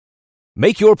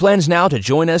Make your plans now to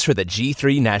join us for the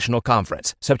G3 National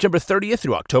Conference, September 30th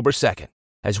through October 2nd,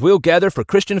 as we'll gather for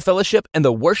Christian fellowship and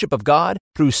the worship of God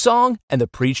through song and the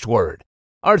preached word.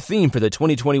 Our theme for the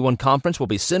 2021 conference will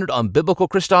be centered on biblical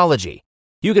Christology.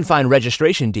 You can find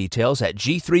registration details at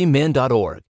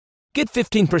g3men.org. Get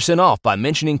 15% off by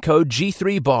mentioning code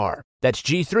G3BAR. That's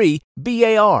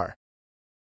G3BAR.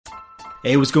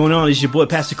 Hey, what's going on? It's your boy,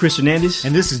 Pastor Chris Hernandez.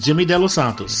 And this is Jimmy De Los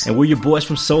Santos. And we're your boys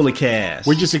from Solarcast.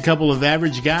 We're just a couple of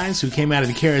average guys who came out of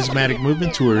the charismatic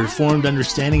movement to a reformed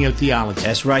understanding of theology.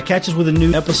 That's right. Catch us with a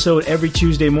new episode every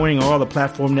Tuesday morning on all the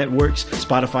platform networks,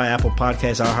 Spotify, Apple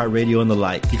Podcasts, iHeartRadio, and the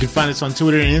like. You can find us on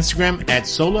Twitter and Instagram at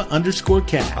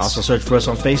Sola_cast. Also search for us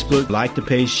on Facebook, like the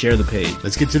page, share the page.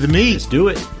 Let's get to the meat. Let's do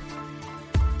it.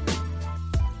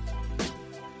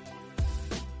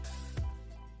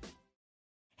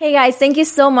 Hey guys, thank you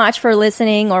so much for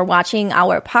listening or watching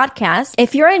our podcast.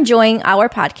 If you're enjoying our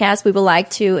podcast, we would like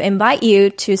to invite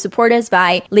you to support us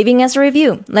by leaving us a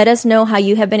review. Let us know how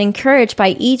you have been encouraged by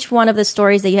each one of the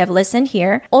stories that you have listened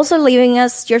here. Also leaving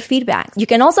us your feedback. You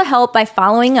can also help by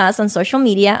following us on social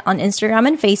media on Instagram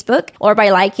and Facebook, or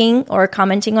by liking or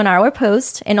commenting on our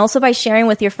post, and also by sharing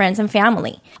with your friends and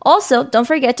family. Also, don't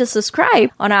forget to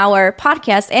subscribe on our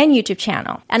podcast and YouTube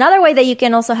channel. Another way that you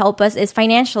can also help us is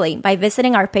financially by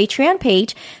visiting our Patreon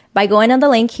page by going on the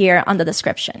link here on the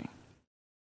description.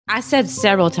 I said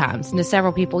several times to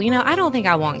several people, I don't think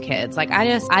I want kids.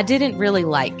 I didn't really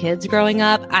like kids growing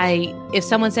up. If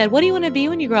someone said, what do you want to be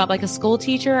when you grow up? Like a school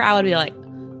teacher, I would be like,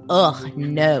 ugh,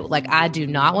 no. I do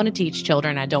not want to teach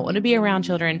children. I don't want to be around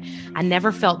children. I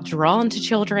never felt drawn to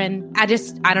children. I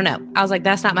don't know. I was like,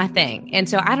 that's not my thing. And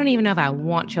so I don't even know if I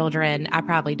want children. I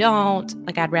probably don't.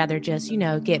 I'd rather just,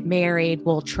 get married.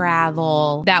 We'll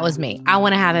travel. That was me. I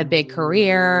want to have a big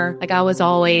career. I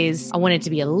wanted to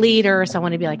be a leader. So I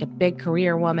wanted to be a big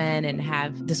career woman and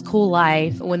have this cool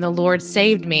life. When the Lord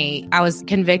saved me, I was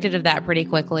convicted of that pretty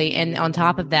quickly. And on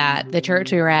top of that, the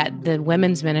church we were at, the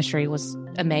women's ministry was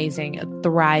amazing,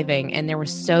 thriving. And there were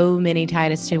so many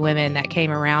Titus 2 women that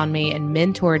came around me and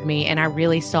mentored me. And I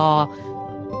really saw.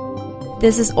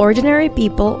 This is Ordinary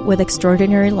People with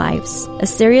Extraordinary Lives, a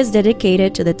series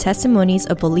dedicated to the testimonies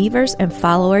of believers and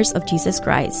followers of Jesus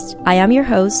Christ. I am your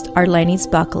host, Arlenis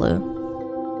Bucklew.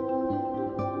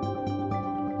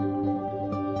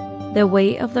 The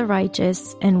way of the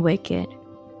righteous and wicked.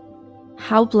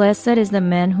 How blessed is the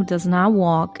man who does not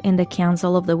walk in the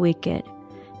counsel of the wicked,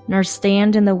 nor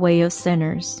stand in the way of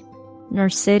sinners, nor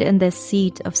sit in the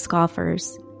seat of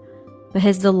scoffers. But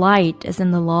his delight is in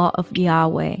the law of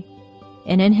Yahweh,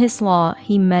 and in his law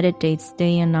he meditates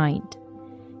day and night.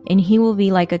 And he will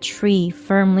be like a tree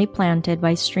firmly planted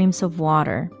by streams of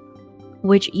water,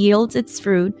 which yields its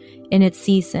fruit in its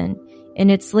season,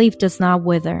 and its leaf does not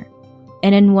wither.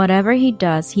 And in whatever he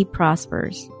does, he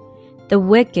prospers. The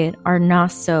wicked are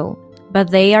not so, but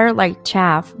they are like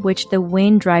chaff which the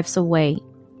wind drives away.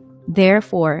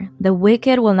 Therefore, the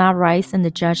wicked will not rise in the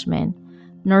judgment,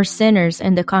 nor sinners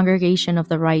in the congregation of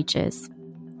the righteous.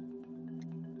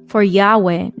 For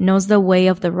Yahweh knows the way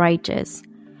of the righteous,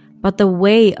 but the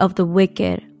way of the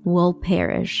wicked will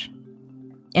perish.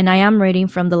 And I am reading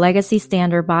from the Legacy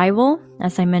Standard Bible,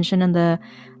 as I mentioned in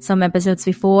some episodes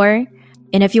before.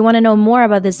 And if you want to know more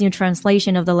about this new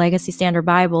translation of the Legacy Standard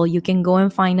Bible, you can go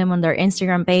and find them on their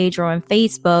Instagram page or on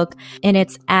Facebook, and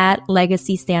it's at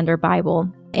Legacy Standard Bible.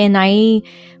 And I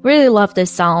really love this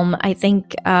psalm. I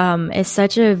think it's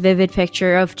such a vivid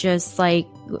picture of just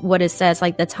what it says,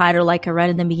 the title, I read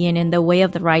in the beginning, the way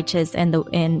of the righteous and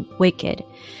wicked.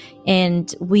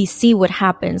 And we see what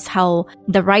happens, how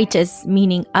the righteous,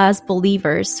 meaning us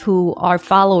believers who are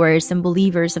followers and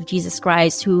believers of Jesus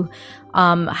Christ, who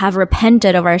have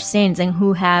repented of our sins and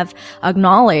who have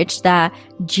acknowledged that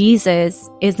Jesus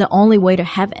is the only way to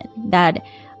heaven, that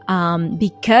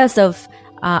because of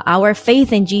our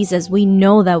faith in Jesus, we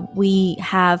know that we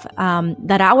have,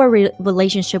 that our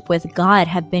relationship with God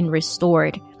have been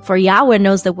restored. For Yahweh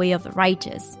knows the way of the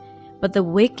righteous, but the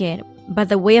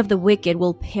way of the wicked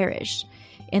will perish.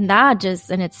 And that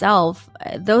just in itself,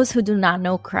 those who do not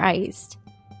know Christ,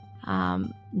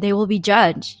 they will be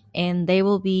judged and they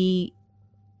will be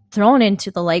thrown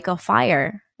into the lake of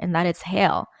fire, and that is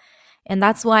hell. And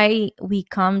that's why we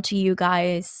come to you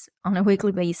guys on a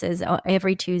weekly basis,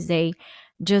 every Tuesday,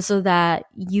 just so that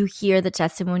you hear the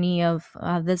testimony of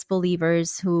these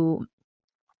believers who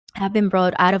have been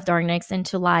brought out of darkness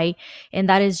into light. And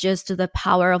that is just to the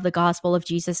power of the gospel of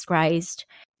Jesus Christ,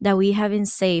 that we have been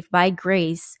saved by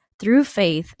grace through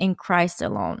faith in Christ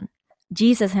alone.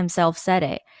 Jesus himself said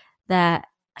it, that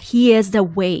he is the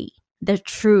way, the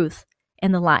truth,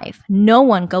 and the life. No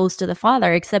one goes to the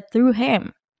Father except through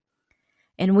him.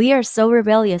 And we are so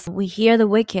rebellious. We hear the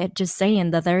wicked just saying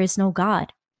that there is no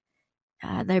God.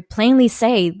 They plainly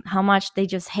say how much they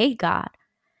just hate God.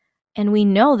 And we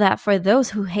know that for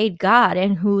those who hate God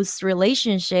and whose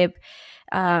relationship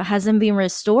hasn't been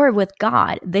restored with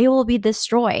God, they will be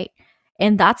destroyed.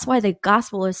 And that's why the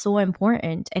gospel is so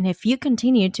important. And if you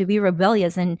continue to be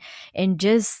rebellious and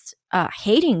just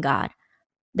hating God,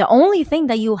 the only thing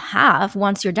that you have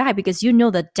once you die, because you know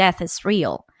that death is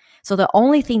real. So the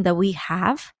only thing that we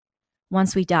have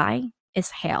once we die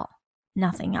is hell,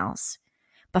 nothing else.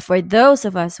 But for those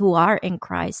of us who are in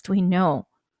Christ, we know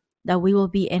that we will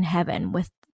be in heaven with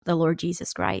the Lord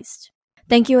Jesus Christ.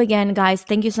 Thank you again, guys.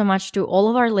 Thank you so much to all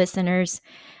of our listeners.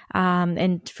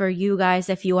 And for you guys,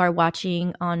 if you are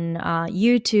watching on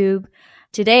YouTube,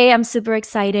 today I'm super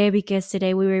excited because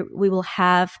today we will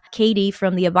have Katie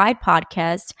from the Abide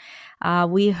podcast.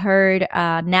 We heard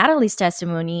Natalie's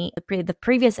testimony, the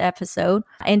previous episode,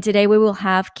 and today we will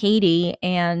have Katie,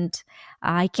 and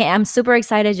I'm super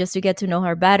excited just to get to know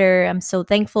her better. I'm so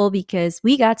thankful because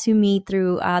we got to meet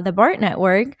through the BART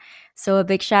Network. So a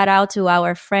big shout out to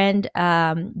our friend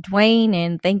Dwayne,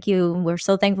 and thank you. We're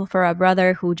so thankful for our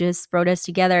brother who just brought us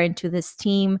together into this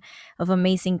team of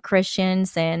amazing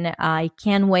Christians, and I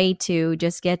can't wait to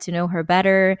just get to know her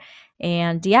better.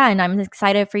 And yeah, and I'm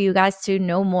excited for you guys to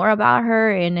know more about her.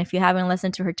 And if you haven't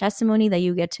listened to her testimony, that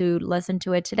you get to listen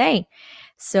to it today.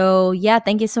 So yeah,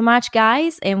 thank you so much,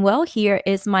 guys. And well, here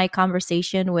is my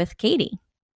conversation with Katie.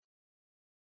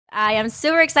 I am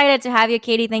super excited to have you,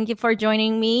 Katie. Thank you for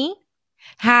joining me.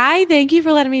 Hi, thank you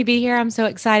for letting me be here. I'm so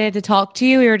excited to talk to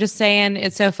you. We were just saying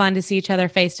it's so fun to see each other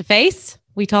face to face.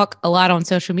 We talk a lot on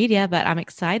social media, but I'm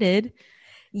excited.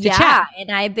 Yeah,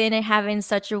 and I've been having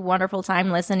such a wonderful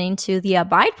time listening to the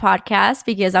Abide podcast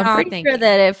because I'm pretty sure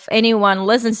that if anyone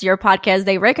listens to your podcast,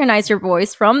 they recognize your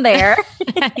voice from there.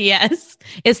 Yes,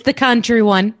 it's the country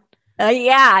one.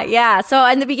 Yeah. So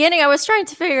in the beginning, I was trying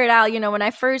to figure it out. You know, when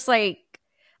I first I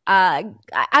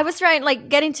was trying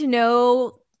getting to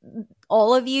know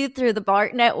all of you through the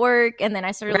BART Network, and then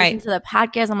I started listening to the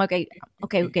podcast. I'm like,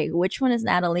 okay, which one is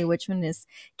Natalie? Which one is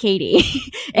Katie?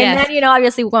 And then,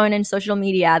 obviously going in social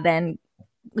media, then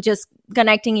just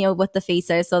connecting you with the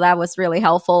faces. So that was really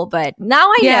helpful. But now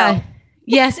I know.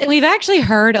 Yes. And we've actually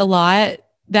heard a lot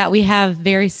that we have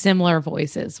very similar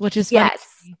voices, which is funny.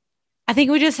 Yes. I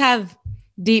think we just have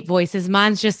deep voices.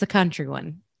 Mine's just the country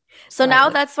one. So now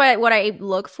that's what I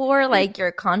look for, like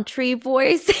your country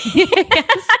voice.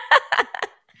 Yes.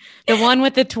 The one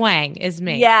with the twang is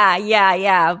me.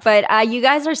 Yeah. But you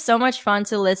guys are so much fun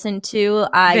to listen to.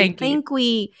 I think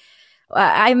you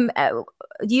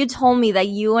told me that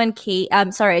you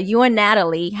and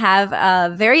Natalie have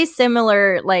a very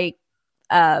similar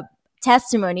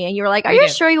testimony, and you were like, "Are you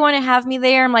sure you want to have me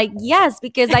there?" I'm like, "Yes,"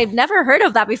 because I've never heard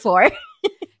of that before.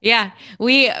 Yeah,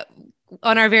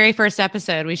 on our very first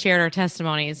episode, we shared our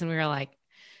testimonies, and we were like,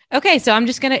 okay, so I'm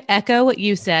just going to echo what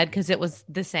you said because it was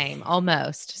the same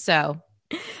almost. So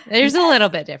there's a little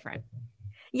bit different.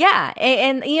 Yeah.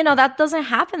 And that doesn't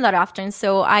happen that often.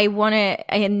 So I want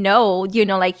to know,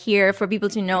 here for people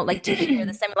to know, to hear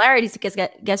the similarities, because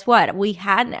guess what? We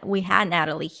had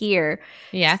Natalie here.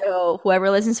 Yeah. So whoever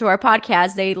listens to our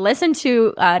podcast, they listen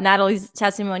to Natalie's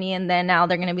testimony, and then now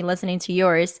they're going to be listening to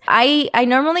yours. I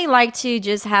normally like to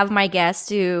just have my guests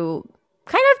to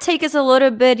kind of take us a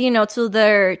little bit, to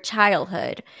their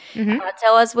childhood. Mm-hmm.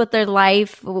 Tell us what their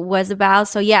life was about.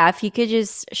 So yeah, if you could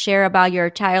just share about your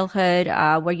childhood,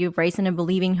 were you raised in a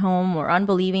believing home or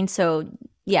unbelieving? So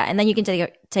yeah, and then you can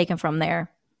take them from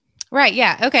there. Right.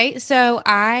 Yeah. Okay. So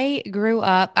I grew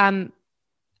up, I'm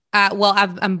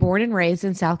born and raised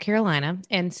in South Carolina.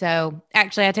 And so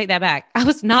actually I take that back. I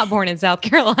was not born in South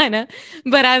Carolina,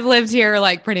 but I've lived here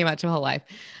pretty much my whole life.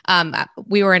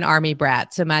 We were an Army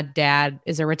brat. So my dad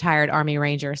is a retired Army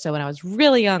Ranger. So when I was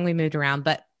really young, we moved around,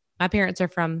 but my parents are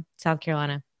from South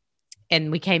Carolina,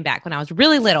 and we came back when I was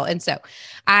really little. And so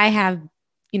I have,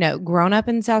 grown up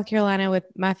in South Carolina with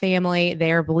my family.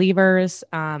 They are believers.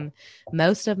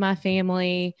 Most of my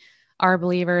family are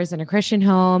believers in a Christian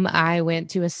home. I went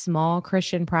to a small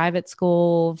Christian private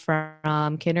school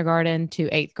from kindergarten to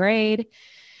 8th grade.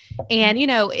 And,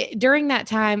 during that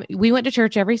time, we went to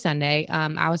church every Sunday.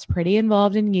 I was pretty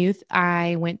involved in youth.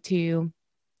 I went to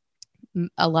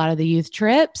a lot of the youth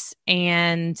trips,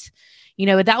 and,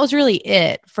 that was really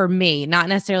it for me, not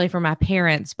necessarily for my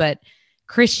parents, but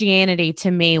Christianity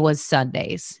to me was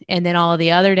Sundays. And then all of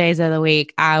the other days of the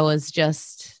week, I was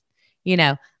just,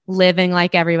 living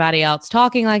like everybody else,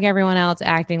 talking like everyone else,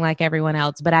 acting like everyone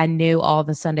else. But I knew all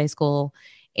the Sunday school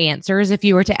answers if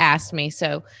you were to ask me.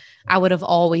 So I would have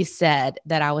always said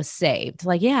that I was saved.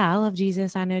 Yeah, I love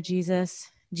Jesus. I know Jesus.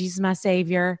 Jesus is my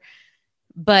savior.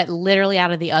 But literally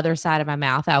out of the other side of my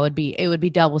mouth, it would be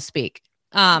double speak.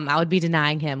 I would be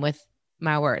denying him with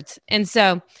my words. And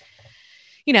so,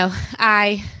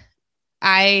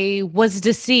 I was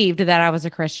deceived that I was a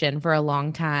Christian for a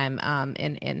long time.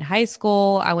 In high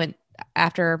school, I went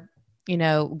after,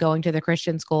 going to the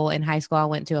Christian school in high school, I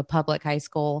went to a public high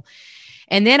school,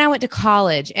 and then I went to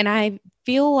college. And I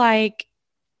feel like,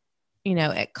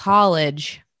 at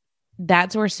college,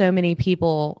 that's where so many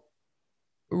people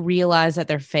realize that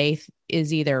their faith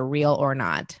is either real or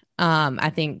not.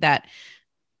 I think that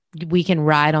we can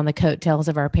ride on the coattails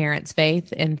of our parents'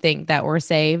 faith and think that we're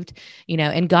saved,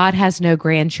 and God has no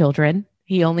grandchildren.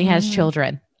 He only has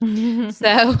children.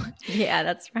 So yeah,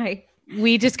 that's right.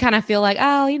 We just kind of feel like,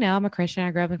 oh, I'm a Christian.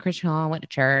 I grew up in a Christian home. I went to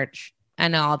church. I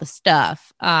know all the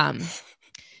stuff. But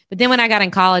then when I got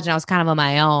in college and I was kind of on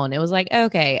my own, it was like,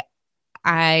 okay,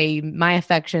 my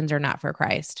affections are not for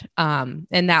Christ. And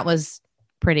that was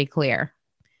pretty clear.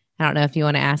 I don't know if you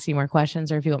want to ask any more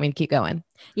questions or if you want me to keep going.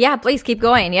 Yeah, please keep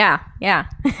going. Yeah.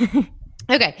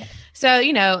 Okay.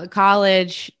 So,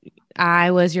 college, I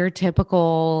was your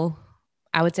typical,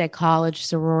 I would say, college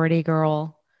sorority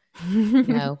girl.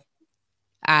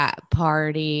 I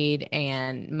partied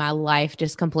and my life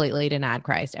just completely denied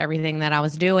Christ. Everything that I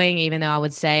was doing, even though I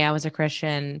would say I was a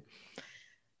Christian,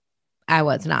 I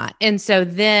was not. And so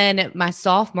then my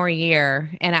sophomore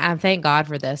year, and I thank God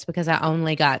for this because I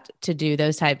only got to do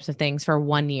those types of things for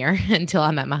 1 year until I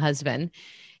met my husband.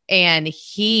 And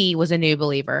he was a new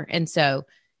believer. And so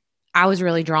I was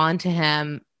really drawn to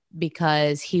him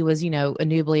because he was, a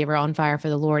new believer on fire for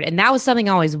the Lord. And that was something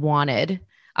I always wanted.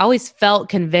 I always felt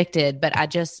convicted, but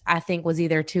I think was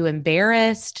either too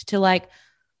embarrassed to like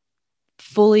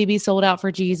fully be sold out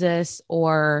for Jesus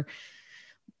or,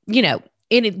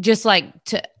 just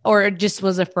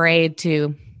was afraid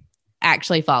to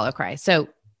actually follow Christ. So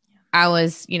I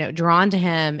was, drawn to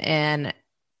him and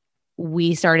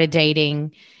we started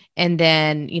dating. And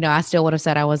then, I still would have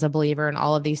said I was a believer in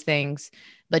all of these things,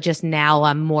 but just now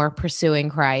I'm more pursuing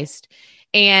Christ.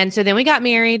 And so then we got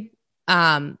married.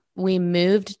 We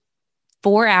moved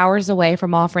 4 hours away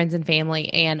from all friends and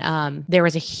family. And there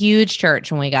was a huge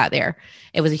church when we got there.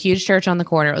 It was a huge church on the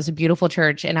corner. It was a beautiful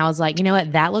church. And I was like, you know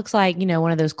what? That looks like,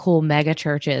 one of those cool mega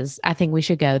churches. I think we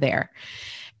should go there.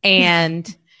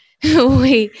 And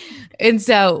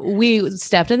so we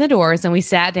stepped in the doors and we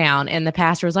sat down and the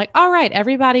pastor was like, all right,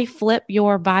 everybody flip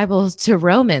your Bibles to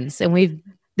Romans. And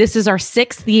this is our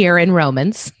 6th year in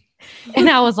Romans. And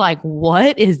I was like,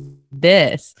 what is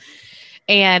this?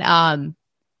 And,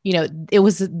 it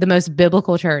was the most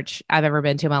biblical church I've ever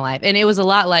been to in my life. And it was a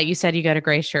lot like you said, you go to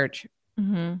Grace Church,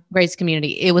 Grace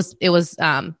Community. It was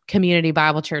Community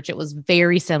Bible Church. It was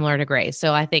very similar to Grace.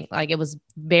 So I think like it was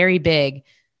very big,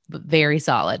 but very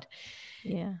solid.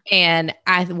 Yeah. And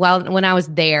when I was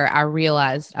there, I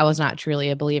realized I was not truly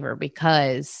a believer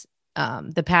because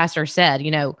the pastor said,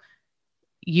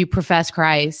 you profess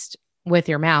Christ with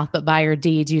your mouth, but by your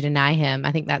deeds you deny him.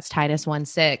 I think that's Titus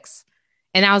 1:6.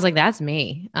 And I was like, that's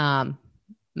me.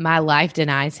 My life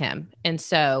denies him. And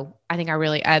so I think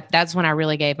that's when I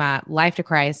really gave my life to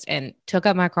Christ and took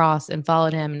up my cross and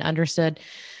followed him and understood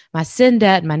my sin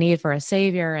debt and my need for a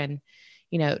savior and,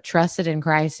 trusted in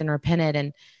Christ and repented.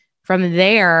 And from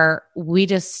there, we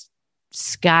just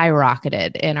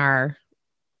skyrocketed in our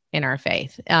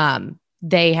faith.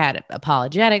 They had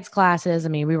apologetics classes. I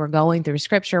mean, we were going through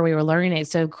scripture, we were learning it.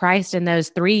 So Christ, in those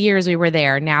 3 years we were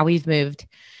there, now we've moved.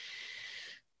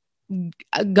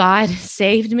 God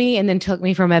saved me and then took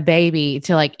me from a baby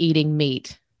to like eating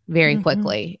meat very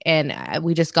quickly. And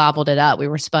we just gobbled it up. We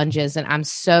were sponges. And I'm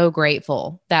so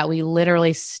grateful that we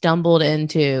literally stumbled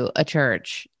into a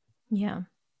church. Yeah.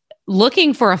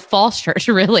 Looking for a false church,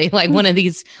 really, like one of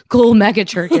these cool mega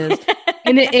churches.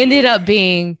 And it ended up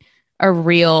being a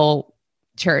real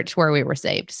church where we were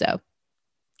saved. So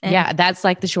yeah, that's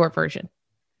like the short version.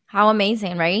 How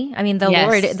amazing, right? I mean,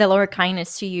 the Lord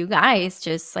kindness to you guys,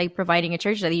 just like providing a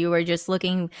church that you were just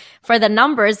looking for the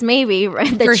numbers, maybe right?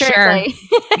 For church, sure. Like,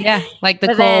 yeah, like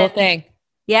the cool thing.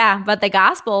 Yeah, but the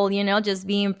gospel, just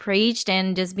being preached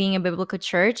and just being a biblical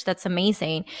church, that's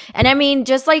amazing. And I mean,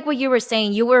 just like what you were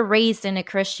saying, you were raised in a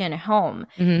Christian home.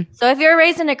 Mm-hmm. So if you're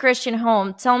raised in a Christian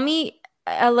home, tell me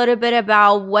a little bit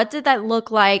about what did that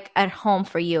look like at home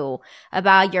for you?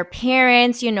 About your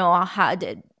parents,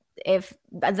 if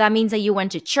that means that you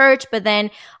went to church, but then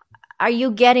are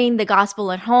you getting the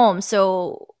gospel at home?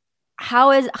 So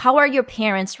how are your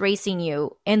parents raising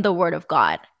you in the word of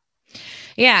God?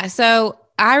 Yeah. So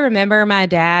I remember my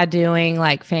dad doing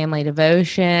like family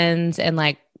devotions and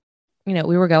like, we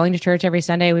were going to church every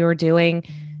Sunday. We were doing,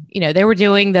 they were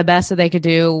doing the best that they could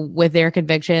do with their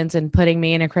convictions and putting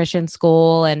me in a Christian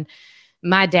school. And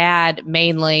my dad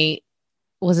mainly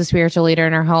was a spiritual leader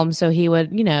in our home. So he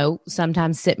would,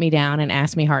 sometimes sit me down and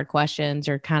ask me hard questions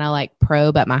or kind of like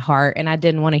probe at my heart. And I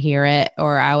didn't want to hear it,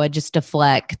 or I would just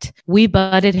deflect. We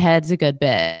butted heads a good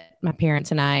bit, my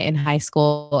parents and I, in high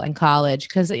school and college.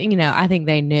 Cause, I think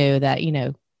they knew that,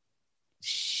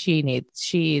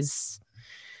 she's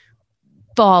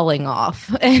falling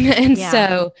off. And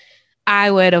so I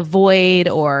would avoid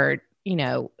or,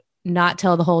 not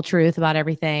tell the whole truth about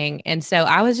everything. And so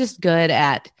I was just good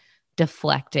at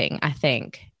deflecting, I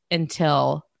think,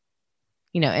 until,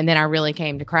 and then I really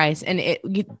came to Christ. And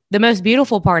the most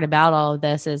beautiful part about all of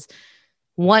this is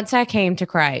once I came to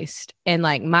Christ and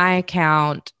like my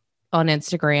account on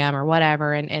Instagram or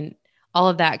whatever, and all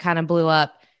of that kind of blew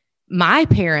up, my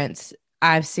parents,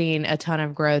 I've seen a ton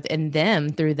of growth in them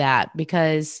through that,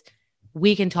 because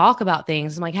we can talk about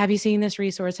things. I'm like, have you seen this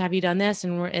resource? Have you done this?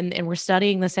 And we're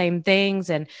studying the same things,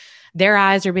 and their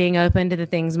eyes are being open to the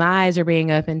things my eyes are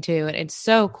being open to. And it's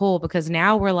so cool because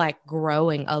now we're like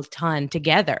growing a ton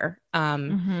together.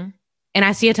 And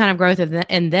I see a ton of growth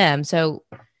in them. So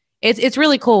it's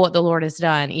really cool what the Lord has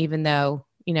done, even though,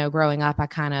 growing up,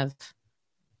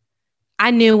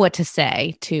 I knew what to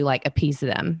say to like appease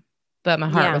them, but my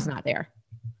heart was not there.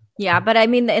 Yeah. But I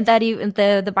mean, that even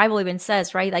the Bible even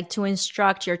says, right? Like to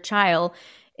instruct your child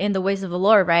in the ways of the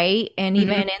Lord, right? And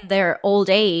even in their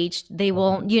old age, they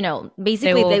won't,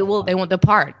 basically they won't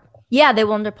depart. Yeah, they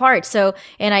won't depart. So,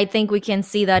 and I think we can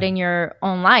see that in your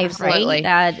own life, Absolutely.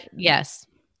 right? Yes.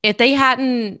 If they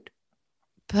hadn't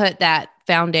put that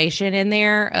foundation in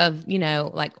there of,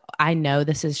 like, I know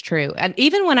this is true. And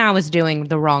even when I was doing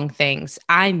the wrong things,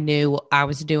 I knew I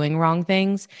was doing wrong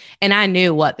things, and I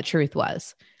knew what the truth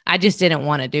was. I just didn't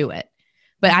want to do it.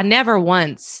 But I never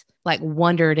once like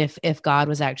wondered if God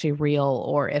was actually real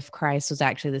or if Christ was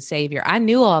actually the savior. I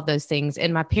knew all of those things,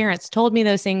 and my parents told me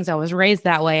those things. I was raised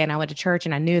that way, and I went to church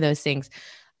and I knew those things.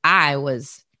 I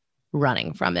was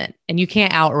running from it, and you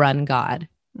can't outrun God.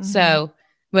 So,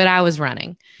 but I was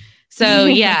running. So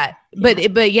yeah,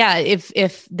 but yeah,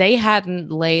 if they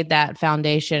hadn't laid that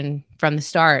foundation from the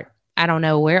start, I don't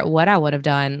know what I would have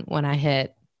done when I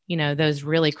hit, those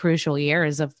really crucial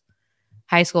years of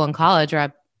high school and college, or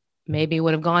I maybe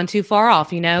would have gone too far off,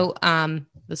 the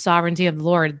sovereignty of the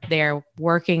Lord there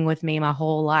working with me my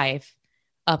whole life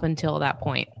up until that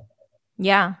point.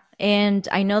 Yeah. And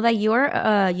I know that you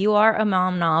are a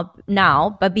mom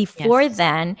now, but before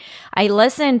then, I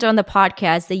listened on the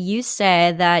podcast that you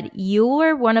said that you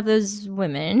were one of those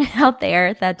women out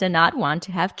there that did not want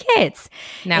to have kids.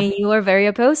 No. And you were very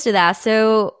opposed to that.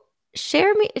 So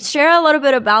share a little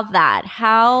bit about that.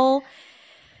 How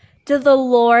did the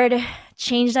Lord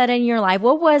change that in your life?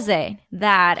 What was it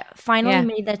that finally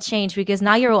made that change? Because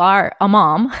now you are a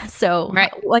mom. So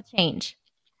what changed?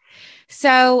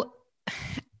 So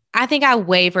I think I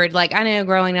wavered. Like, I know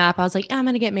growing up, I was like, I'm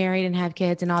going to get married and have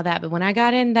kids and all that. But when I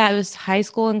got in those high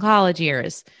school and college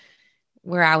years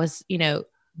where I was,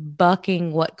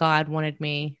 bucking what God wanted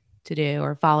me to do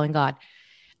or following God,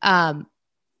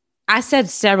 I said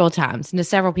several times to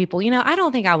several people, I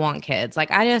don't think I want kids.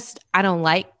 Like, I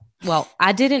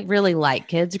didn't really like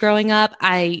kids growing up.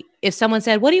 If someone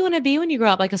said, what do you want to be when you grow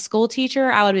up? Like a school teacher,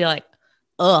 I would be like,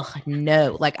 ugh,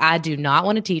 no. Like, I do not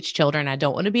want to teach children. I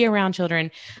don't want to be around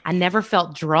children. I never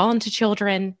felt drawn to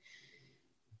children.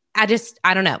 I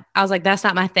don't know. I was like, that's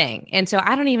not my thing. And so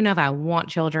I don't even know if I want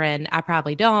children. I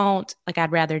probably don't. Like,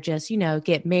 I'd rather just,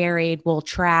 get married. We'll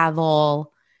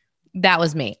travel. That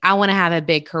was me. I want to have a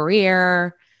big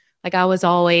career. Like, I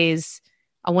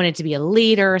wanted to be a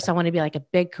leader. So I wanted to be like a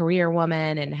big career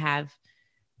woman and have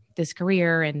this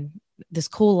career and this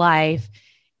cool life.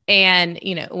 And,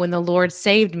 when the Lord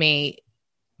saved me,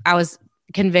 I was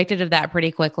convicted of that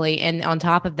pretty quickly. And on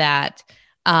top of that,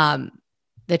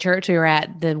 the church we were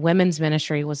at, the women's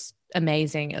ministry was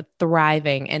amazing,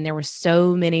 thriving. And there were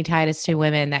so many Titus 2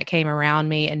 women that came around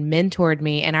me and mentored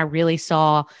me. And I really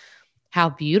saw how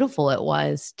beautiful it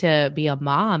was to be a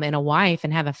mom and a wife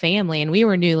and have a family. And we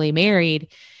were newly married.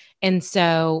 And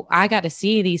so I got to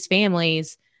see these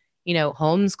families,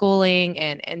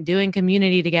 homeschooling and doing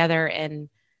community together and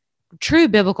true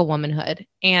biblical womanhood.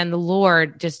 And the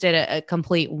Lord just did a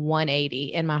complete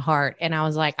 180 in my heart. And I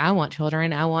was like, I want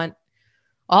children. I want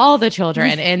all the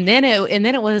children. and then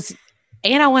it was,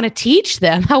 and I want to teach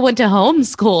them. I went to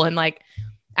homeschool. And like,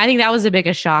 I think that was the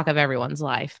biggest shock of everyone's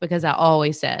life, because I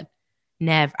always said,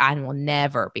 I will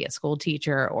never be a school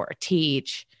teacher or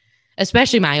teach,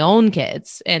 especially my own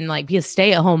kids, and like be a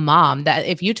stay-at-home mom. That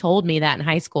if you told me that in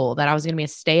high school that I was going to be a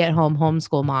stay-at-home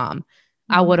homeschool mom,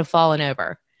 I would have fallen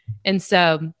over. And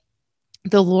so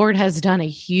the Lord has done a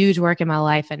huge work in my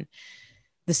life, and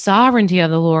the sovereignty of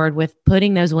the Lord with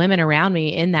putting those women around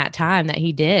me in that time that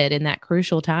he did, in that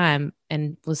crucial time,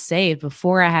 and was saved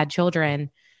before I had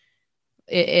children,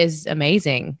 it is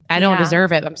amazing. I don't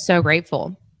deserve it. I'm so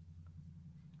grateful.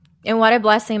 And what a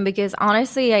blessing, because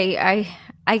honestly, I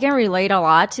can relate a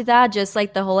lot to that. Just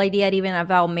like the whole idea even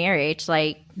about marriage.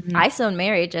 Like I saw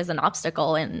marriage as an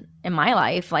obstacle in my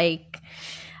life. Like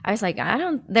I was like,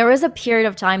 there was a period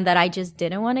of time that I just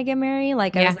didn't want to get married.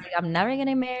 Like I was like, I'm never going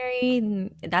to marry.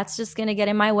 That's just going to get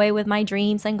in my way with my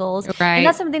dreams and goals. Right. And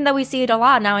that's something that we see it a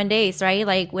lot nowadays, right?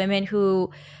 Like women who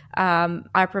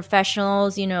are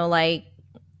professionals, you know, like,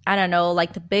 I don't know,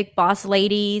 like the big boss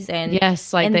ladies. And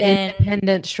yes, like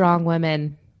independent, strong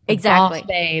women. Exactly. Boss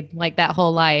babe, like that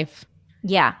whole life.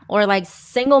 Yeah. Or like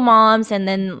single moms. And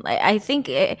then I think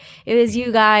it was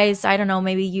you guys, I don't know,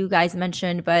 maybe you guys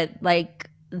mentioned, but like,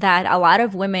 that a lot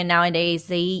of women nowadays,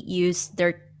 they use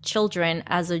their children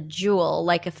as a jewel.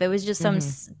 Like if it was just some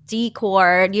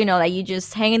decor, you know, that you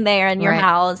just hang in there in your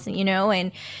house, you know,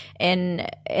 and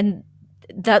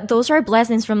that those are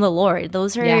blessings from the Lord.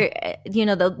 Those are, you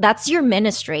know, that's your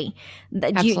ministry.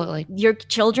 Absolutely. Your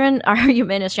children are your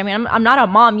ministry. I mean, I'm not a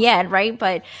mom yet, right?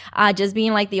 But just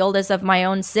being like the oldest of my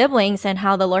own siblings, and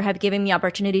how the Lord have given me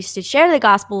opportunities to share the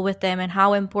gospel with them, and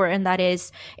how important that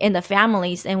is in the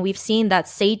families. And we've seen that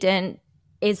Satan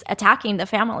is attacking the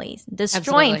families,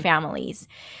 destroying families.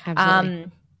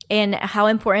 Absolutely. And how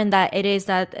important that it is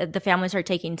that the families are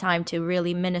taking time to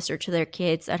really minister to their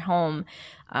kids at home,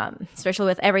 especially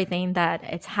with everything that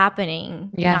it's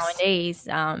happening nowadays.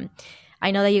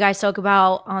 I know that you guys talk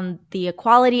about on the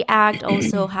Equality Act,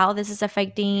 also how this is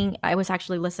affecting. I was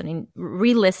actually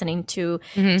re-listening to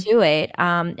it,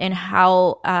 and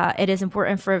how it is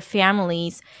important for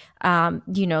families,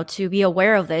 you know, to be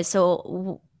aware of this.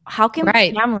 So how can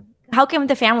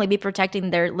the family be protecting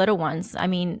their little ones? I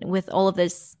mean, with all of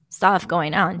this stuff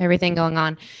going on. Everything going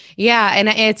on. Yeah. And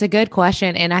it's a good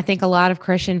question. And I think a lot of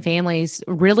Christian families,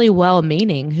 really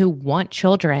well-meaning, who want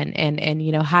children and,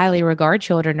 you know, highly regard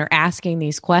children, are asking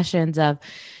these questions of,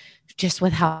 just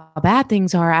with how bad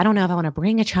things are, I don't know if I want to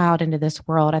bring a child into this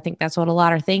world. I think that's what a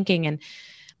lot are thinking. And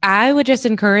I would just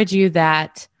encourage you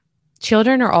that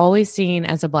children are always seen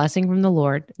as a blessing from the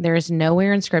Lord. There is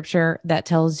nowhere in Scripture that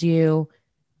tells you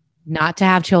not to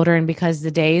have children because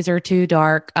the days are too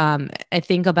dark. I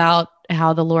think about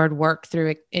how the Lord worked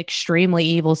through extremely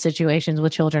evil situations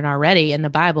with children already in the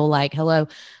Bible. Like,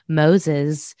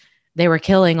 Moses, they were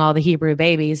killing all the Hebrew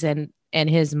babies, and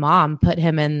his mom put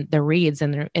him in the reeds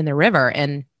in the river.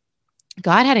 And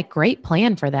God had a great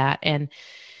plan for that. And,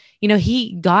 you know,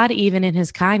 God, even in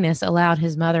his kindness, allowed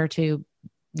his mother to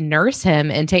nurse him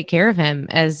and take care of him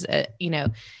as,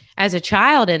 as a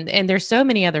child. And there's so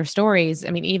many other stories. I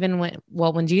mean, even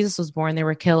when Jesus was born, they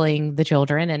were killing the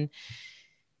children, and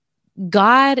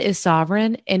God is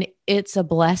sovereign, and it's a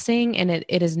blessing, and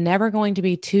it is never going to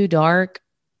be too dark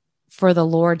for the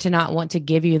Lord to not want to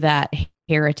give you that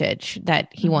heritage that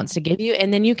he wants to give you.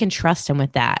 And then you can trust him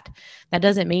with that. That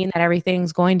doesn't mean that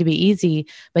everything's going to be easy,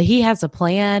 but he has a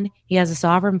plan. He has a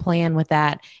sovereign plan with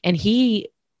that. And he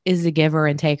is the giver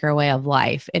and taker away of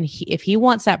life. And if he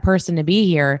wants that person to be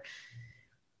here,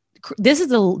 this is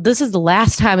the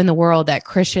last time in the world that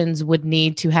Christians would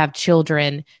need to have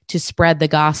children to spread the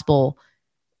gospel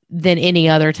than any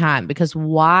other time. Because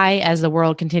why, as the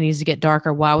world continues to get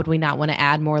darker, why would we not want to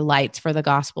add more lights for the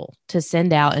gospel to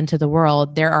send out into the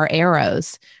world? There are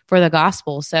arrows for the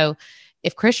gospel. So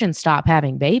if Christians stop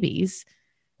having babies,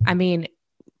 I mean,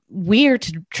 we are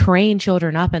to train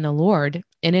children up in the Lord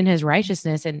and in his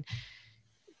righteousness. And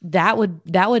that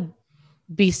would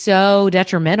be so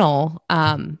detrimental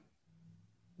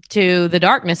to the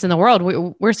darkness in the world.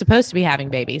 We're supposed to be having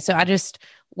babies. So I just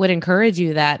would encourage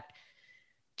you that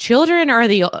children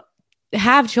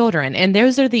have children. And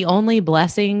those are the only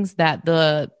blessings that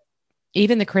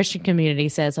even the Christian community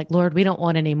says, like, Lord, we don't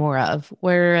want any more of.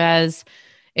 Whereas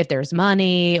if there's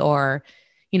money, or,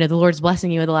 you know, the Lord's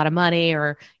blessing you with a lot of money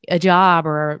or a job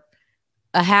or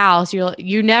a house,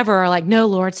 you never are like, no,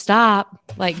 Lord,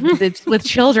 stop. Like with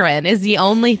children is the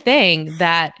only thing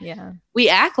that we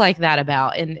act like that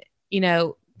about. And, you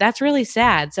know, that's really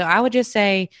sad. So I would just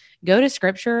say, go to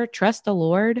Scripture, trust the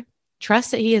Lord,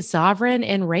 trust that he is sovereign,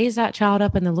 and raise that child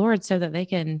up in the Lord so that they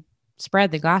can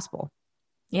spread the gospel.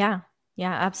 Yeah.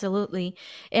 Yeah, absolutely.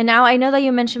 And now I know that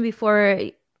you mentioned before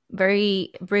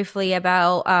very briefly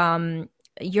about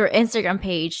your Instagram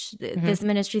page, this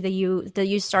ministry that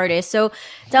you started. So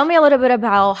tell me a little bit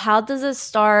about how does it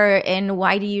start, and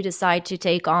why do you decide to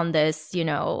take on this, you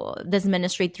know, this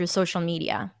ministry through social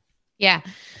media? Yeah.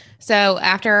 So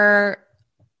after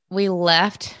we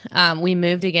left, we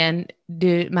moved again.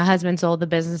 My husband sold the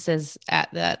businesses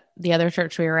at the other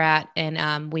church we were at,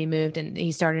 and we moved, and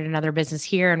he started another business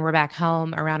here, and we're back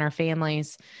home around our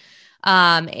families.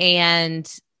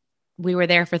 And we were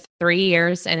there for 3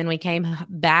 years, and then we came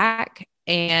back,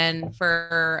 and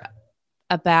for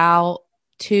about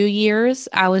 2 years,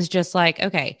 I was just like,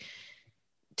 okay,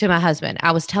 to my husband,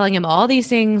 I was telling him all these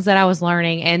things that I was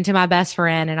learning, and to my best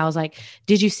friend. And I was like,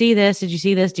 did you see this? Did you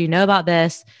see this? Do you know about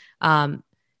this?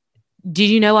 Did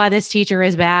you know why this teacher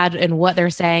is bad and what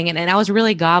they're saying? And I was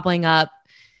really gobbling up,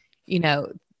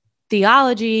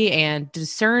 theology and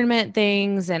discernment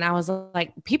things. And I was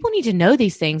like, people need to know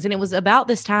these things. And it was about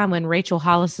this time when Rachel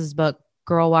Hollis's book,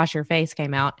 Girl, Wash Your Face,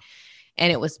 came out,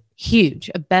 and it was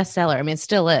huge, a bestseller. I mean, it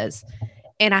still is.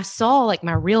 And I saw like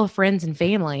my real friends and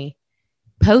family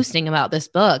posting about this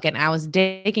book, and I was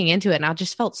digging into it, and I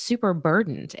just felt super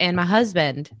burdened. And my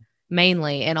husband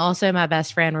mainly, and also my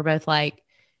best friend, were both like,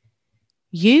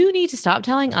 you need to stop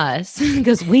telling us,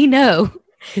 because we know,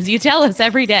 because you tell us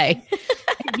every day.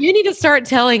 You need to start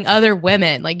telling other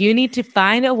women. Like, you need to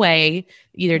find a way,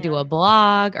 either do a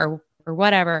blog or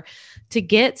whatever, to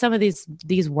get some of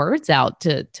these words out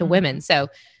to women. So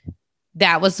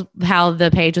that was how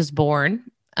the page was born.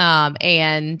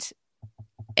 And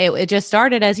it just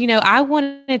started as, I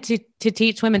wanted to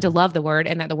teach women to love the word,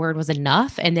 and that the word was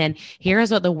enough. And then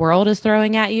here's what the world is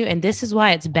throwing at you, and this is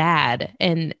why it's bad.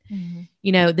 And,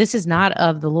 this is not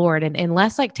of the Lord. And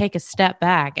let's like take a step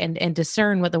back and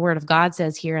discern what the word of God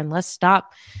says here. And let's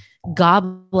stop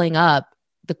gobbling up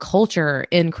the culture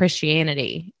in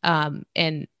Christianity.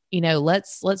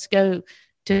 Let's go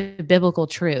to biblical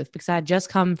truth, because I had just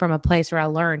come from a place where I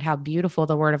learned how beautiful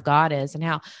the word of God is, and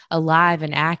how alive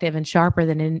and active and sharper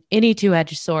than any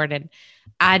two-edged sword. And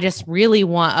I just really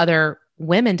want other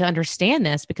women to understand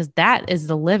this, because that is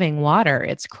the living water.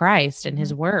 It's Christ and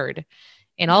his word.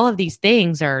 And all of these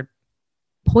things are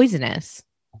poisonous.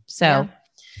 So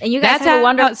and you guys that's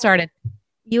how it started.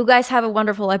 You guys have a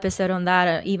wonderful episode on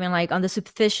that, even like on the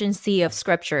sufficiency of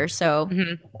scripture. So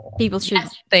people should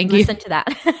listen to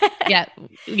that.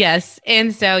 Yes.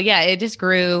 And so, it just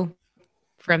grew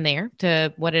from there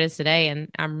to what it is today. And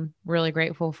I'm really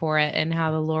grateful for it, and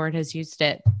how the Lord has used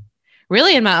it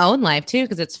really in my own life too,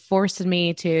 because it's forced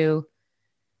me to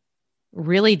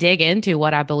really dig into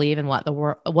what I believe and what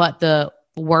the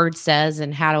word says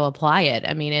and how to apply it.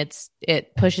 I mean,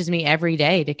 it pushes me every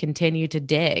day to continue to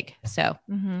dig. So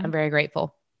I'm very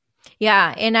grateful.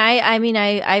 Yeah. And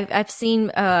I've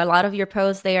seen a lot of your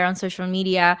posts there on social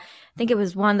media. I think it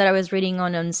was one that I was reading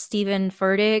on Stephen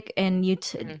Furtick, and you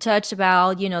touched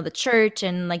about, the church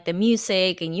and like the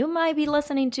music, and you might be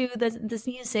listening to this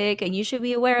music, and you should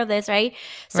be aware of this, right?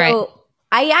 So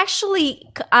I actually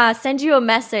sent you a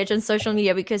message on social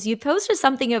media because you posted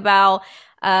something about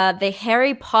the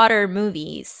Harry Potter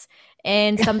movies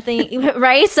and something,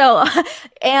 right? So,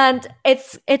 and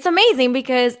it's amazing,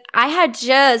 because I had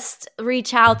just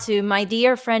reached out to my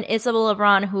dear friend Isabel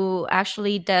LeBron, who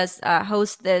actually does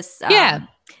host this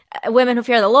Women Who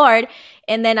Fear the Lord.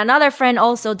 And then another friend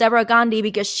also, Deborah Gandhi,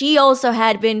 because she also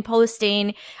had been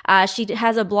posting, she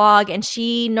has a blog, and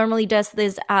she normally does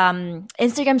this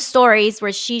Instagram stories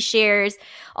where she shares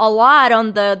a lot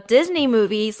on the Disney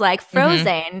movies like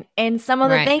Frozen and some of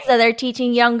the things that they're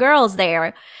teaching young girls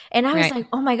there. And I was like,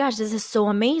 oh my gosh, this is so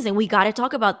amazing. We got to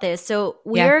talk about this. So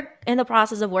we're in the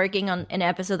process of working on an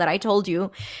episode that I told you.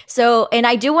 So, and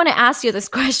I do want to ask you this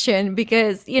question,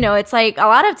 because, it's like a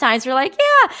lot of times we're like,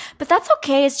 yeah, but that's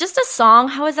okay. It's just a song.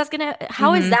 How is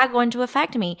that going to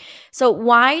affect me? So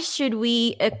why should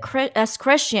we, as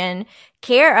Christian,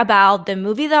 care about the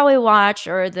movie that we watch,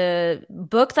 or the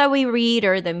book that we read,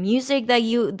 or the music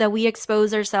that we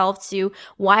expose ourselves to?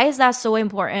 Why is that so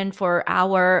important for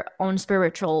our own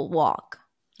spiritual walk?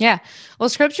 Yeah. Well,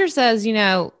 scripture says,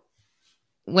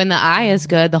 when the eye is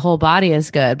good, the whole body is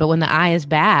good. But when the eye is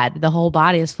bad, the whole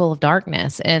body is full of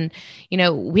darkness. And,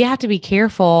 we have to be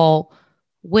careful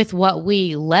with what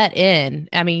we let in.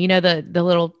 I mean, the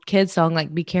little kid song,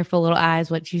 like, be careful, little eyes,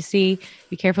 what you see,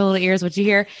 be careful, little ears, what you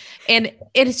hear. And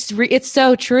it's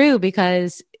so true,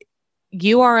 because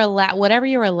you are whatever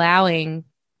you're allowing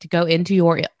to go into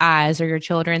your eyes, or your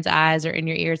children's eyes, or in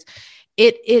your ears,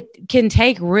 it can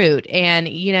take root. And,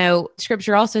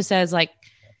 scripture also says, like,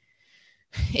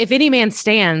 if any man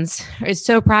stands, or is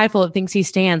so prideful that thinks he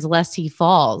stands, lest he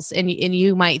falls. And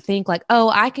you might think like, oh,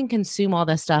 I can consume all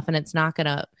this stuff and it's not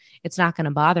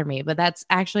gonna bother me. But that's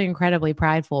actually incredibly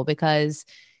prideful, because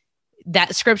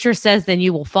that scripture says then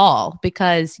you will fall,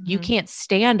 because you can't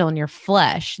stand on your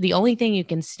flesh. The only thing you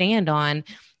can stand on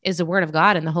is the word of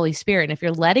God and the Holy Spirit. And if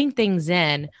you're letting things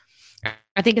in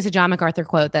I think it's a John MacArthur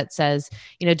quote that says,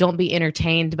 don't be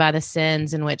entertained by the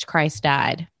sins in which Christ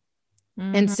died.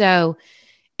 Mm-hmm. And so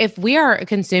if we are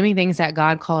consuming things that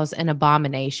God calls an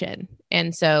abomination,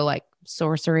 and so like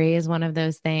sorcery is one of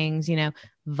those things,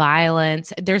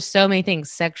 violence, there's so many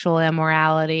things, sexual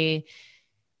immorality,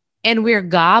 and we're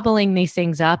gobbling these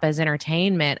things up as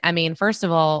entertainment. I mean, first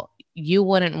of all, you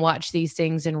wouldn't watch these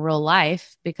things in real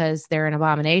life because they're an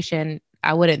abomination.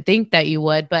 I wouldn't think that you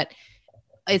would, but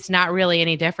it's not really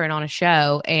any different on a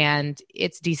show, and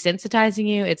it's desensitizing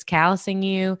you. It's callousing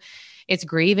you. It's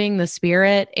grieving the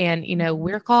spirit. And,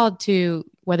 we're called to,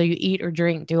 whether you eat or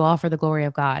drink, do all for the glory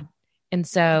of God. And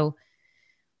so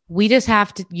we just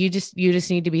have to, you just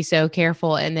need to be so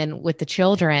careful. And then with the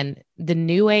children, the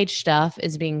new age stuff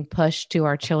is being pushed to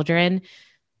our children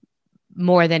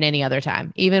more than any other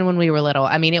time, even when we were little.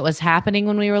 I mean, it was happening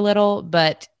when we were little,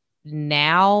 but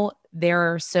now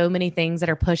there are so many things that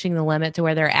are pushing the limit to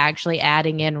where they're actually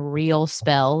adding in real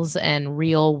spells and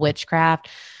real witchcraft.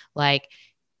 Like,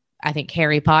 I think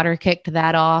Harry Potter kicked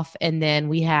that off. And then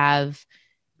we have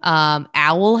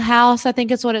Owl House, I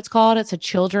think is what it's called. It's a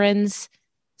children's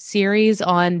series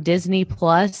on Disney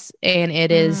Plus, and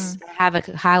it is, have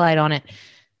a highlight on it,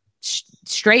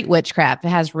 straight witchcraft. It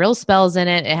has real spells in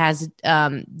it. It has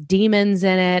demons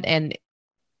in it, and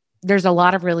there's a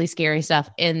lot of really scary stuff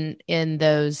in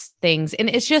those things.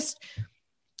 And it's just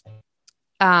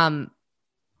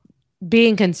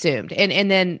being consumed. And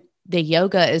then the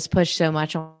yoga is pushed so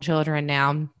much on children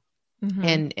now.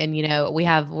 Mm-hmm.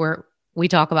 And we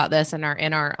talk about this on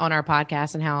our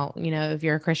podcast, and how, if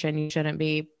you're a Christian, you shouldn't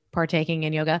be partaking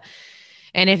in yoga.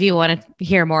 And if you want to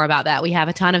hear more about that, we have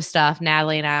a ton of stuff,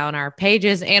 Natalie and I, on our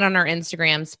pages and on our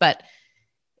Instagrams, but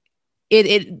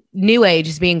it new age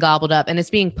is being gobbled up, and it's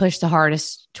being pushed the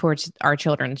hardest towards our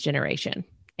children's generation.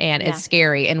 And it's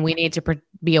scary, and we need to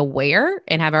be aware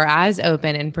and have our eyes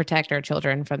open and protect our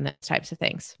children from those types of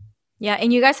things. Yeah,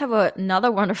 and you guys have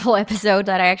another wonderful episode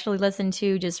that I actually listened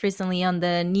to just recently on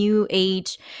the new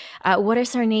age. What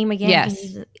is her name again?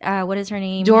 Yes. What is her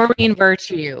name? Doreen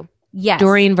Virtue. Yes.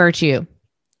 Doreen Virtue.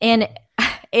 And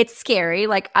it's scary.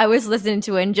 Like, I was listening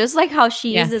to it, and just like how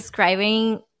she is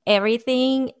describing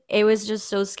everything, it was just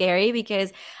so scary,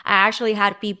 because I actually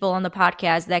had people on the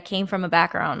podcast that came from a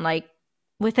background like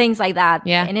with things like that.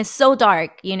 Yeah. And it's so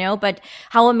dark, but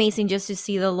how amazing just to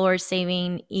see the Lord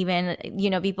saving even,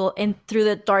 people through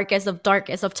the darkest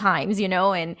of times,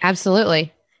 and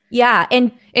absolutely. Yeah.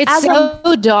 And it's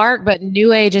so dark, but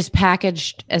new age is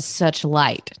packaged as such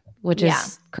light, which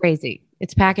is crazy.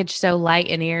 It's packaged so light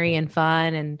and airy and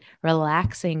fun and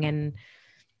relaxing, and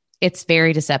it's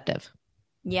very deceptive.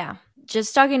 Yeah.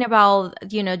 Just talking about,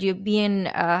 you being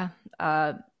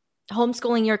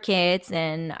homeschooling your kids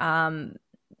and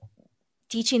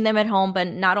teaching them at home, but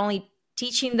not only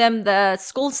teaching them the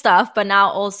school stuff, but now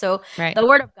also the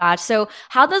Word of God. So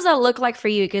how does that look like for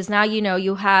you? Because now,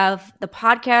 you have the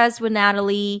podcast with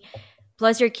Natalie,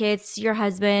 plus your kids, your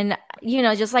husband,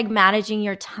 just like managing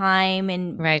your time,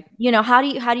 and how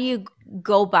do you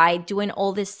go by doing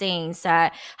all these things?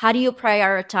 How do you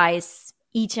prioritize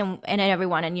each and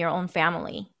everyone in your own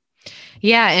family?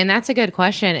 Yeah. And that's a good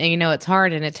question. And, it's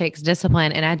hard, and it takes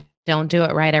discipline, and I don't do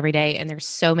it right every day. And there's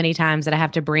so many times that I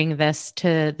have to bring this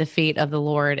to the feet of the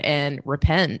Lord and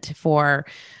repent for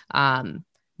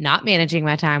not managing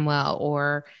my time well,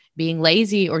 or being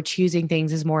lazy, or choosing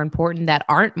things as more important that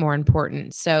aren't more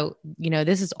important. So,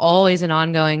 this is always an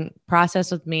ongoing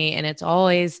process with me, and it's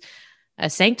always a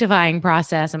sanctifying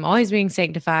process. I'm always being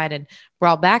sanctified and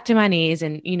brought back to my knees,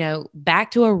 and,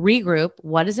 back to a regroup,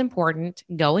 what is important,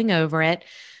 going over it.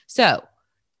 So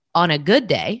on a good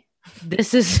day,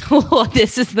 this is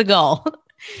the goal.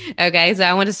 Okay. So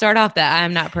I want to start off that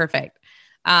I'm not perfect.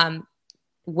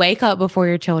 Wake up before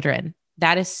your children.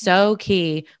 That is so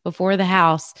key. Before the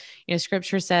house,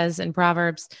 scripture says in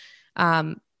Proverbs,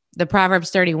 the Proverbs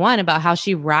 31, about how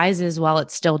she rises while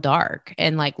it's still dark,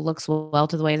 and like looks well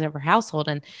to the ways of her household.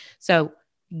 And so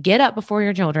get up before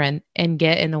your children and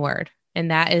get in the Word.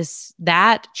 And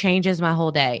that changes my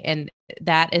whole day. And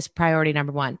that is priority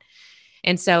number one.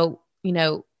 And so,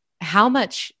 how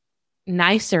much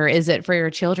nicer is it for your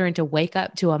children to wake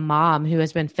up to a mom who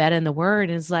has been fed in the Word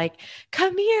and is like,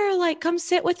 come here, like, come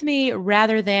sit with me,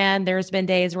 rather than there's been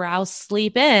days where I'll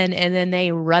sleep in and then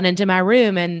they run into my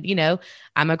room and,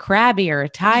 I'm a crabby or a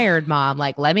tired mom.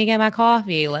 Like, let me get my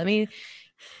coffee.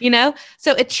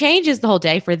 So it changes the whole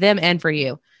day for them and for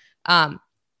you.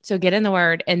 So get in the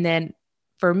Word. And then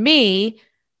for me,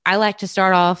 I like to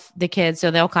start off the kids. So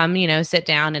they'll come, sit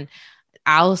down, and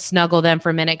I'll snuggle them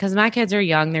for a minute because my kids are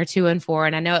young. They're 2 and 4.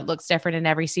 And I know it looks different in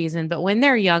every season, but when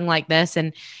they're young like this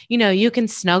and, you know, you can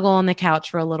snuggle on the couch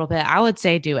for a little bit, I would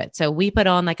say do it. So we put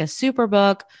on like a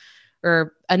Superbook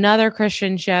or another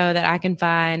Christian show that I can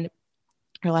find,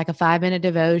 or like a 5-minute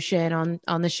devotion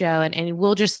on the show. And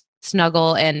we'll just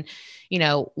snuggle and, you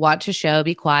know, watch a show,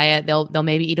 be quiet. They'll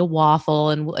maybe eat a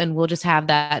waffle and we'll just have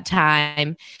that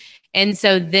time. And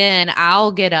so then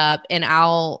I'll get up and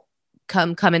I'll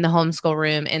come in the homeschool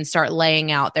room and start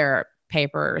laying out their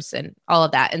papers and all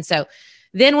of that. And so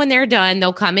then when they're done,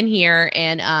 they'll come in here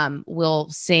and we'll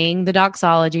sing the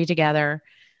doxology together.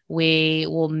 We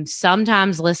will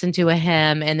sometimes listen to a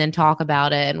hymn and then talk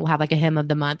about it. And we'll have like a hymn of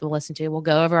the month we'll listen to. We'll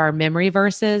go over our memory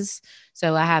verses.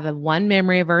 So I have one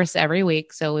memory verse every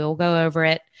week. So we'll go over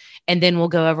it. And then we'll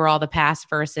go over all the past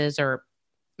verses, or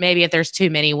maybe if there's too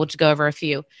many, we'll just go over a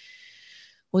few.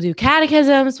 We'll do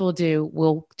catechisms.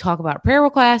 We'll talk about prayer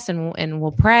requests and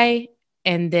we'll pray.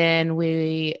 And then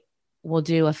we will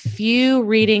do a few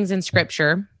readings in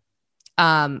scripture.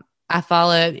 I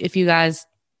follow, if you guys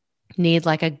need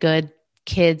like a good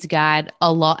kids guide,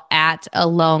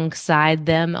 alongside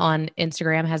them on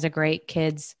Instagram has a great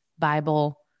kids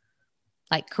Bible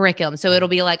like curriculum. So it'll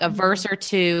be like a verse or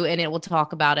two and it will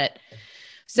talk about it.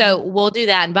 So we'll do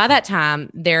that. And by that time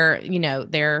they're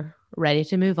ready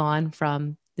to move on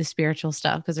from the spiritual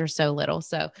stuff because they're so little.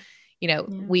 So, you know,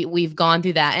 we've gone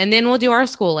through that, and then we'll do our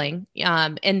schooling.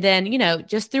 And then, you know,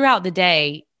 just throughout the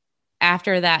day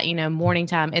after that, you know, morning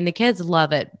time, and the kids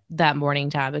love it that morning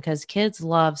time because kids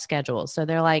love schedules. So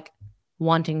they're like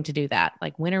wanting to do that.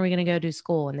 Like, when are we going to go do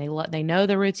school? And they know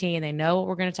the routine, they know what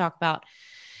we're going to talk about.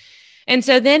 And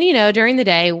so then, you know, during the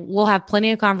day, we'll have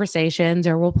plenty of conversations,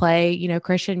 or we'll play, you know,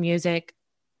 Christian music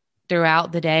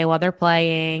throughout the day while they're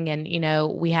playing. And, you know,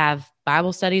 we have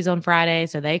Bible studies on Friday.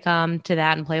 So they come to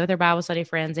that and play with their Bible study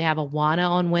friends. They have Awana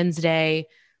on Wednesday,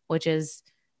 which is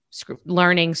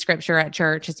learning scripture at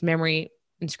church. It's memory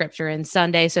and scripture. And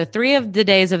Sunday. So 3 of the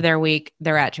days of their week,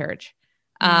 they're at church.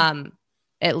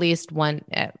 At least one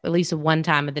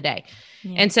time of the day.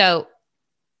 Yeah.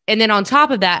 And then on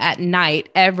top of that, at night,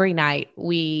 every night,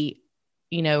 we,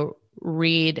 you know,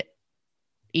 read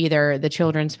either the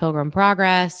Children's Pilgrim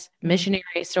Progress,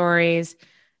 missionary stories,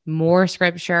 more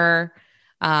scripture.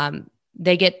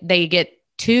 They get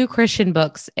 2 Christian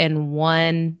books and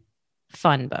 1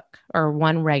 fun book or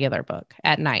 1 regular book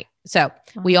at night. So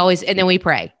and then we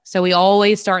pray. So we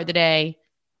always start the day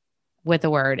with the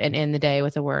word and end the day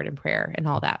with the word and prayer and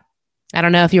all that. I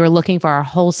don't know if you were looking for our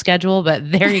whole schedule,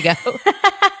 but there you go.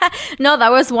 No,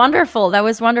 that was wonderful.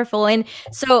 And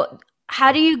so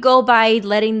how do you go by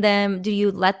letting them, do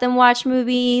you let them watch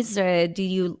movies, or how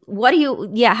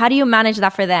do you manage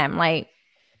that for them? Like,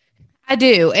 I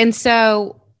do. And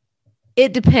so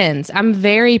it depends. I'm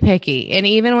very picky. And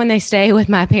even when they stay with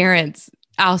my parents,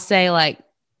 I'll say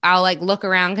I'll look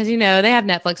around because, you know, they have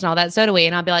Netflix and all that. So do we.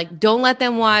 And I'll be like, don't let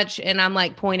them watch. And I'm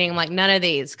like pointing, I'm like, none of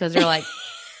these. Cause they're like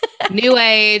New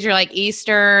Age or like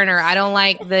Eastern, or I don't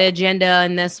like the agenda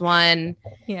in this one.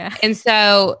 Yeah. And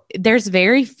so there's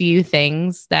very few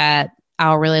things that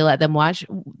I'll really let them watch.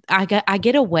 I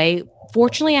get away.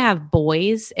 Fortunately, I have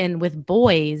boys, and with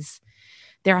boys,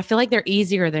 I feel like they're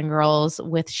easier than girls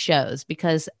with shows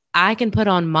because I can put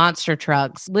on monster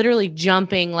trucks, literally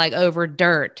jumping like over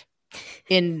dirt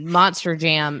in Monster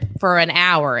Jam for an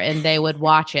hour, and they would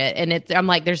watch it. And I'm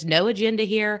like, there's no agenda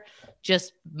here,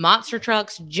 just monster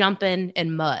trucks jumping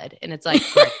in mud. And it's like,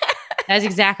 great. That's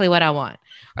exactly what I want.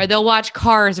 Or they'll watch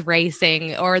cars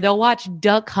racing, or they'll watch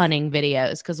duck hunting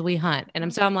videos because we hunt.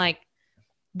 And I'm like,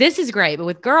 this is great. But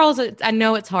with girls, I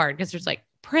know it's hard because there's like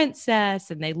princess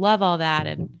and they love all that.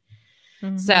 And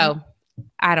so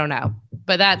I don't know,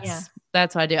 but that's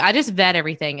what I do. I just vet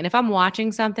everything. And if I'm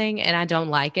watching something and I don't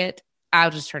like it,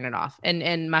 I'll just turn it off.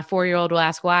 And my 4-year-old will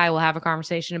ask why. We'll have a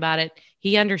conversation about it.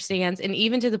 He understands. And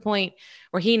even to the point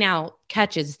where he now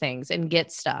catches things and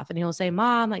gets stuff. And he'll say,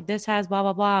 Mom, like this has blah,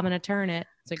 blah, blah. I'm going to turn it.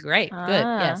 It's like, great. Good.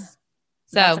 Yes.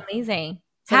 So that's amazing.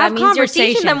 So have that means you're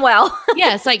teaching them well.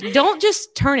 Yes. Like, don't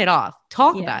just turn it off.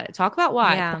 Talk about it. Talk about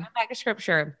why. Come back to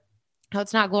scripture. How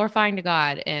it's not glorifying to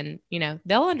God. And, you know,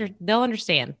 they'll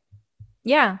understand.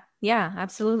 Yeah. Yeah,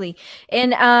 absolutely.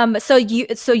 And so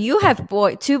you have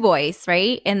 2 boys,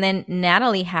 right? And then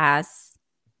Natalie has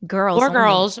girls. 4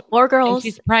 girls. 4 girls. And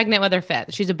she's pregnant with her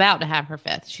 5th. She's about to have her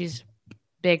 5th. She's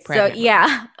big pregnant. So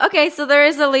yeah. Okay, so there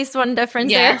is at least one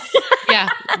difference there. Yeah.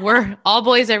 We're all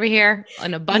boys over here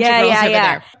and a bunch of girls over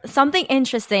there. Something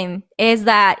interesting is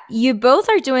that you both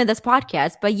are doing this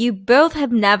podcast, but you both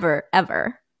have never,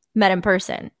 ever met in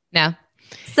person. No.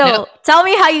 So tell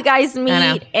me how you guys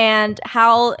meet and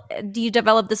how do you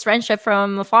develop this friendship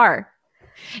from afar?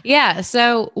 Yeah.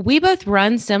 So we both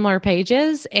run similar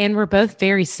pages and we're both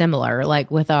very similar,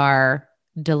 like with our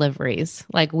deliveries.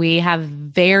 Like we have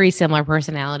very similar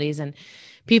personalities and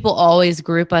people always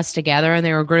group us together, and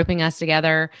they were grouping us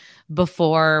together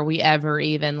before we ever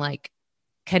even like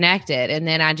connected. And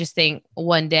then I just think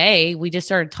one day we just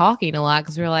started talking a lot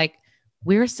because we were like,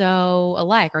 we're so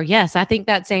alike, or yes, I think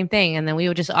that same thing. And then we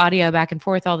would just audio back and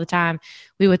forth all the time.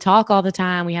 We would talk all the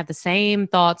time. We have the same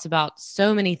thoughts about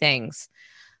so many things.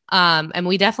 And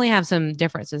we definitely have some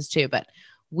differences too, but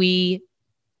we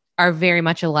are very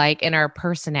much alike, and our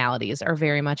personalities are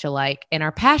very much alike, and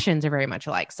our passions are very much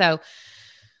alike. So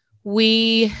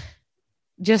we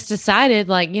just decided,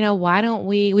 like, why don't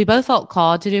we both felt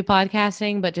called to do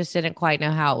podcasting, but just didn't quite know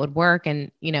how it would work.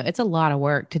 And, it's a lot of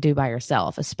work to do by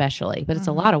yourself, especially, but it's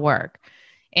a lot of work,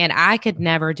 and I could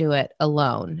never do it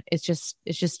alone. It's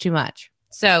just too much.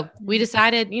 So we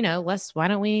decided, why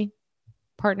don't we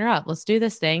partner up? Let's do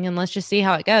this thing and let's just see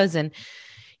how it goes. And,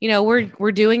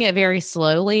 we're doing it very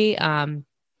slowly.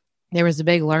 There was a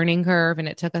big learning curve and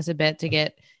it took us a bit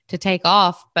to take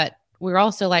off, but we're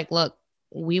also like, look,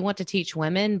 we want to teach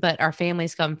women, but our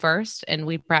families come first and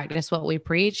we practice what we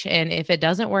preach. And if it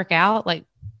doesn't work out, like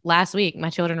last week, my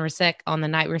children were sick on the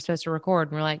night we were supposed to record,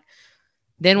 and we're like,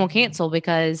 then we'll cancel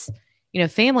because,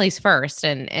 families first,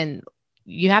 and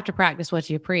you have to practice what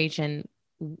you preach. And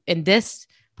this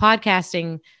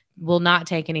podcasting will not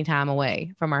take any time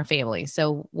away from our family.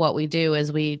 So what we do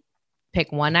is we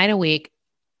pick one night a week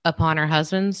upon our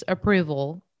husband's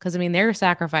approval, because they're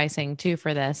sacrificing too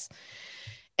for this.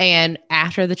 And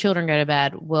after the children go to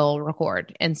bed, we'll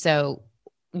record. And so,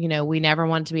 we never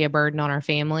want to be a burden on our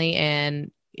family,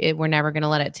 and we're never going to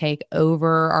let it take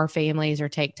over our families or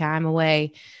take time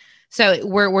away. So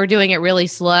we're doing it really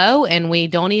slow, and we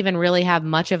don't even really have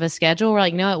much of a schedule. We're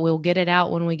like, no, we'll get it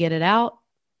out when we get it out.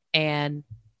 And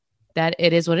that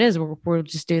it is what it is. We'll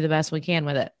just do the best we can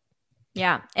with it.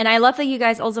 Yeah. And I love that you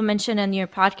guys also mentioned in your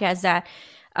podcast that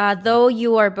though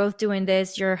you are both doing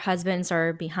this, your husbands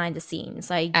are behind the scenes.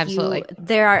 Like, absolutely,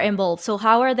 they are involved. So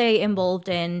how are they involved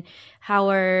in? How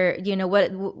are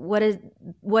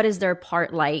what is their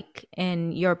part like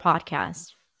in your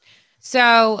podcast?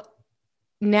 So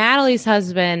Natalie's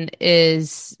husband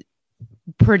is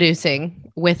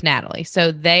producing with Natalie,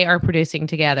 so they are producing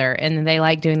together, and they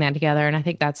like doing that together. And I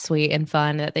think that's sweet and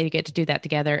fun that they get to do that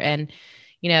together. And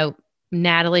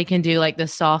Natalie can do like the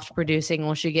soft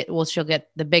producing. She'll get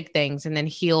the big things, and then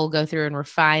he'll go through and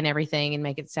refine everything and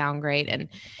make it sound great, and,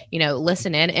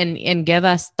 listen in and give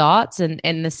us thoughts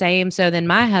and the same. So then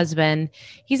my husband,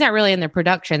 he's not really in the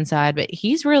production side, but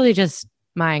he's really just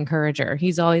my encourager.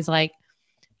 He's always like,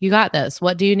 you got this.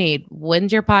 What do you need?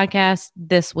 When's your podcast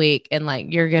this week? And like,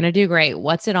 you're going to do great.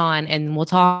 What's it on? And we'll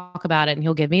talk about it, and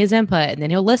he'll give me his input, and then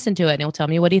he'll listen to it, and he'll tell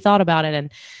me what he thought about it.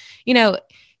 And,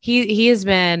 he has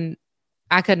been,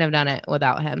 I couldn't have done it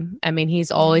without him.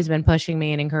 He's always been pushing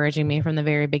me and encouraging me from the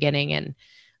very beginning.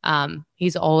 And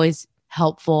he's always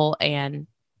helpful and,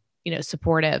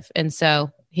 supportive. And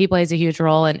so he plays a huge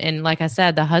role. And like I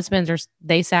said, the husbands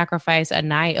they sacrifice a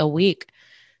night a week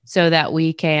so that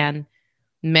we can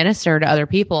minister to other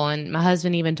people. And my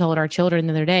husband even told our children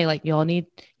the other day, like, y'all need,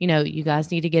 you guys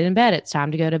need to get in bed. It's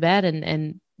time to go to bed.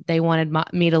 And they wanted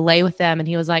me to lay with them. And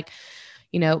he was like,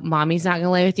 mommy's not going to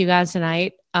lay with you guys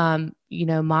tonight.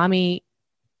 Mommy,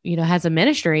 has a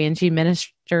ministry, and she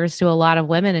ministers to a lot of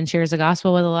women and shares the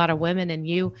gospel with a lot of women. And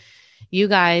you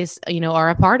guys, are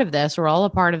a part of this. We're all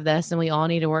a part of this, and we all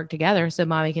need to work together so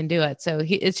mommy can do it. So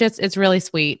it's really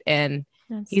sweet. And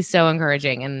he's so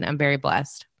encouraging, and I'm very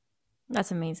blessed.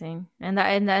 That's amazing. And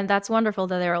that's wonderful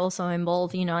that they're also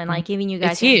involved, and like giving you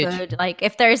guys good, like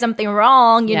if there is something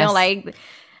wrong, like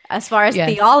as far as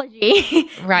theology.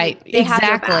 Right.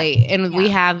 Exactly. And we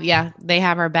have, they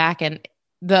have our back. And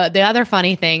the other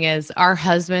funny thing is our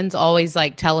husbands always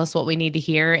like tell us what we need to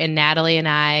hear. And Natalie and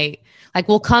I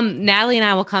will come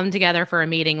together for a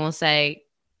meeting. We'll say,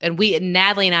 and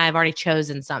Natalie and I have already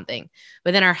chosen something,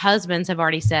 but then our husbands have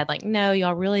already said like, no,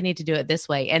 y'all really need to do it this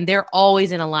way. And they're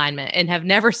always in alignment and have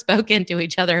never spoken to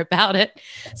each other about it.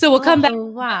 So we'll come back.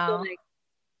 Wow.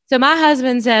 So my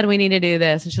husband said we need to do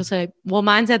this, and she'll say, well,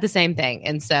 mine said the same thing.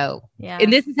 And so,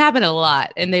 and this has happened a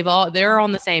lot, and they're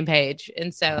on the same page.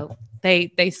 And so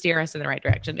they steer us in the right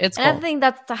direction. It's cool. And I think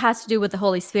that has to do with the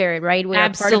Holy Spirit, right? We're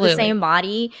part of the same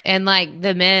body. And like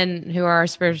the men who are our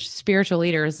spiritual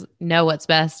leaders know what's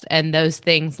best, and those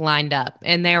things lined up,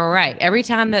 and they were right. Every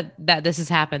time that this has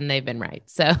happened, they've been right.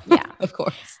 So yeah, of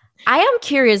course. I am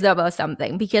curious though about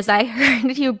something because I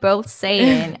heard you both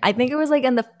saying, I think it was like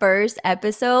in the first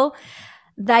episode,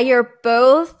 that you're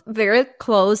both very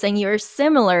close and you're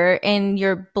similar in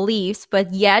your beliefs,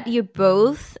 but yet you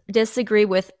both disagree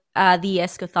with the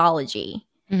eschatology.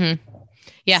 Mm-hmm.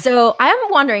 Yeah. So I'm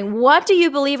wondering, what do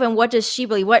you believe and what does she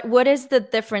believe? What is the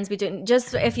difference between,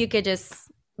 just if you could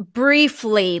just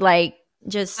briefly, like,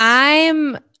 just.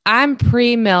 I'm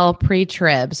pre-mill,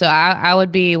 pre-trib. So I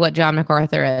would be what John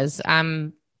MacArthur is.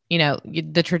 I'm,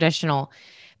 the traditional.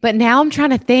 But now I'm trying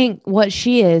to think what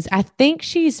she is. I think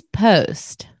she's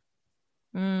post.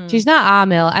 She's not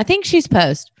Amil. I think she's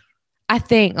post. I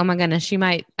think, oh my goodness,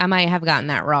 I might have gotten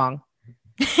that wrong.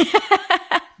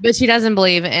 But she doesn't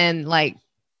believe in like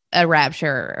a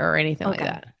rapture or anything like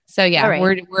that. So yeah,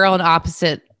 right. we're on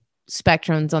opposite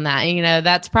spectrums on that. And,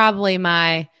 that's probably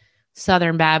my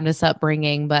Southern Baptist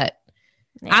upbringing, but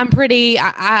I'm pretty,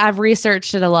 I've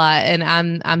researched it a lot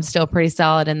and I'm still pretty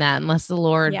solid in that unless the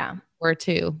Lord were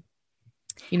to,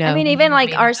 I mean, even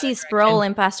like R.C. Sproul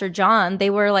and Pastor John, they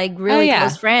were like really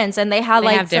close friends and they had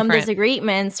like some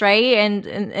disagreements, right?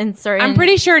 And certain. I'm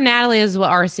pretty sure Natalie is what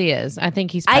R.C. is. I think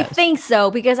he's post. I think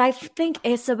so, because I think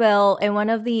Isabel, in one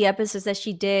of the episodes that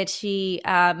she did, she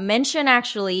mentioned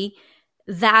actually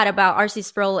that about R.C.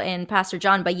 Sproul and Pastor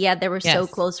John, but they were so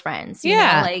close friends. You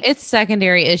know? Like, it's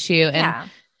secondary issue and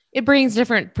it brings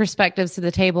different perspectives to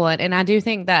the table. And I do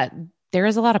think that there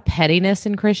is a lot of pettiness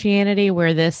in Christianity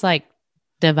where this like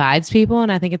divides people.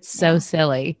 And I think it's so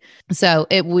silly. So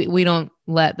we don't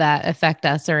let that affect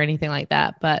us or anything like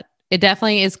that, but it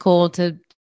definitely is cool to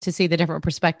see the different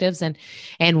perspectives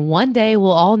and one day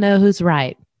we'll all know who's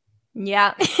right.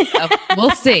 Yeah. So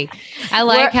we'll see. I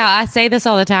like how I say this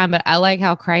all the time, but I like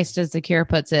how Christ as the Cure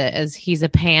puts it, as he's a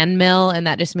pan mill, and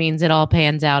that just means it all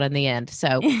pans out in the end.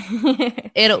 So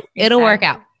it'll work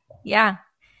out. Yeah.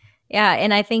 Yeah.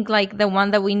 And I think like the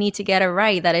one that we need to get it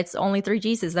right, that it's only through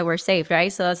Jesus that we're saved,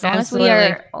 right? So as long as we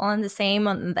are on the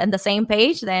same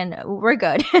page, then we're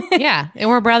good. Yeah. And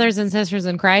we're brothers and sisters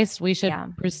in Christ. We should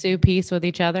pursue peace with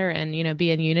each other and,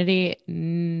 be in unity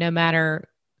no matter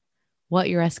what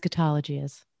your eschatology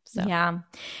is. So. Yeah.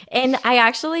 And I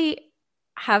actually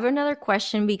have another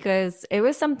question because it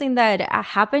was something that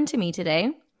happened to me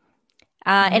today.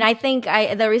 And I think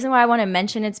the reason why I want to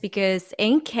mention it's because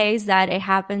in case that it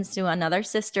happens to another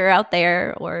sister out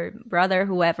there or brother,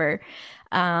 whoever,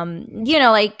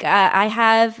 I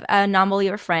have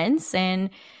non-believer friends and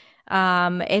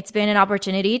it's been an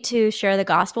opportunity to share the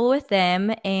gospel with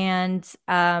them. And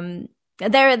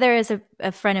there is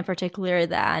a friend in particular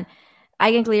that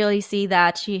I can clearly see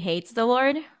that she hates the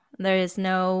Lord. There is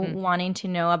no wanting to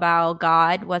know about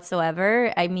God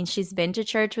whatsoever. I mean, she's been to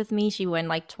church with me. She went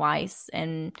like twice.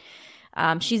 And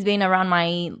she's been around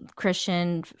my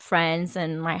Christian friends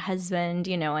and my husband,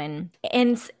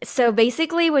 And so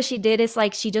basically what she did is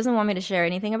like, she doesn't want me to share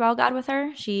anything about God with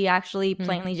her. She actually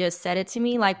plainly just said it to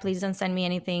me, like, please don't send me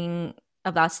anything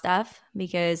of that stuff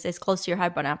because it's close to your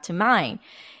heart, but not to mine.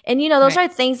 And, those are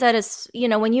things that is,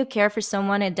 when you care for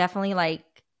someone, it definitely like,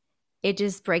 it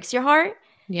just breaks your heart.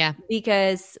 Yeah.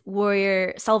 Because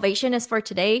salvation is for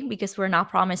today because we're not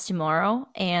promised tomorrow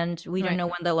and we don't know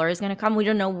when the Lord is going to come. We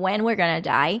don't know when we're going to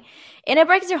die. And it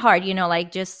breaks your heart,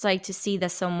 just like to see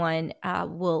that someone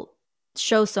will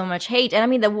show so much hate. And I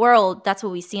mean, the world, that's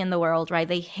what we see in the world, right?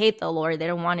 They hate the Lord. They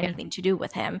don't want anything to do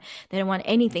with him. They don't want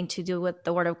anything to do with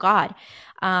the word of God.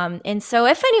 And so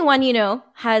if anyone,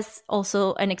 has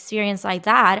also an experience like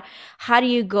that, how do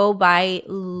you go by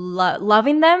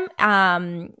loving them?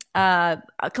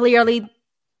 Clearly,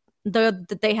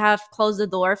 they have closed the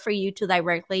door for you to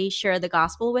directly share the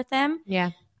gospel with them. Yeah.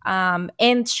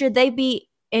 And should they be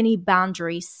any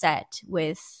boundaries set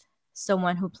with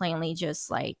someone who plainly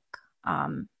just like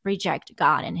reject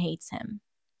God and hates him?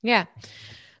 Yeah.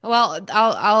 Well,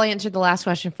 I'll answer the last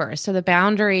question first. So the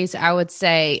boundaries, I would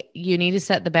say you need to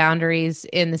set the boundaries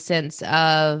in the sense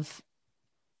of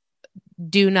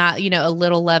do not, a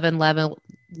little leaven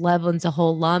leavens a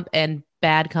whole lump, and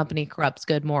bad company corrupts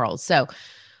good morals. So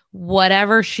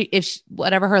whatever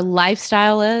her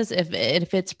lifestyle is,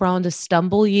 if it's prone to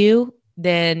stumble you,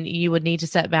 then you would need to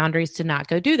set boundaries to not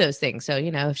go do those things. So,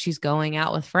 if she's going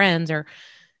out with friends or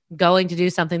going to do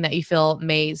something that you feel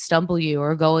may stumble you,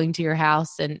 or going to your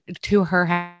house and to her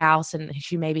house, and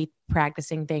she may be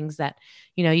practicing things that,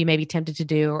 you may be tempted to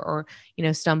do or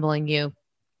stumbling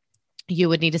you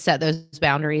would need to set those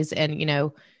boundaries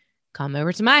and, come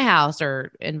over to my house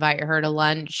or invite her to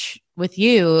lunch with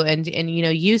you. And,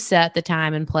 you set the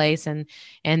time and place and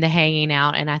the hanging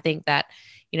out. And I think that,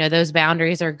 those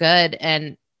boundaries are good.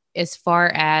 And as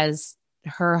far as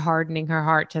her hardening her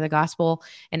heart to the gospel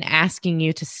and asking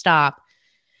you to stop,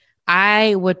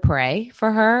 I would pray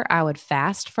for her. I would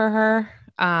fast for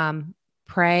her,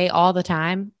 pray all the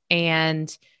time,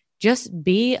 and just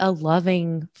be a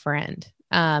loving friend.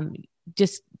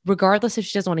 Just regardless if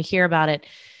she doesn't want to hear about it,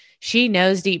 she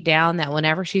knows deep down that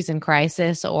whenever she's in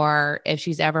crisis or if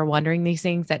she's ever wondering these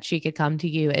things, that she could come to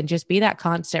you and just be that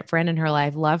constant friend in her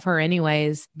life. Love her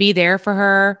anyways. Be there for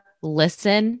her,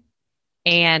 listen,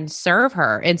 and serve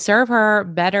her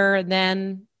better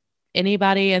than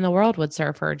anybody in the world would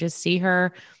serve her. Just see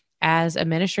her as a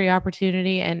ministry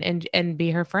opportunity and be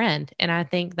her friend. And I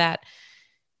think that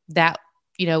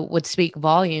would speak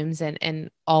volumes,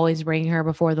 and always bringing her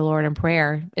before the Lord in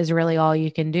prayer is really all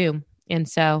you can do. And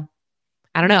so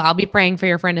I don't know, I'll be praying for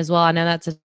your friend as well. I know that's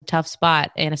a tough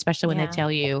spot. And especially when they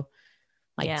tell you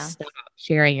stop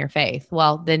sharing your faith.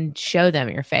 Well, then show them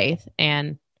your faith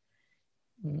and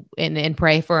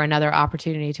pray for another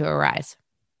opportunity to arise.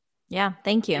 Yeah.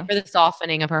 Thank you. For the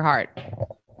softening of her heart.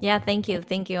 Yeah. Thank you.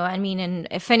 Thank you. I mean, and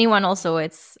if anyone also,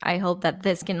 I hope that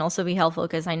this can also be helpful,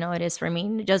 because I know it is for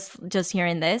me, just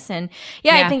hearing this. And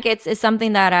I think it's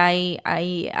something that I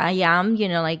am,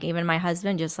 like even my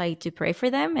husband, just like to pray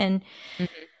for them. And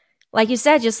like you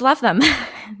said, just love them.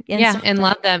 and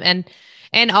love them.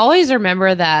 And always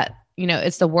remember that,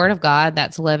 it's the word of God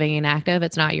that's living and active.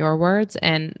 It's not your words.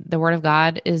 And the word of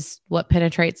God is what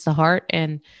penetrates the heart.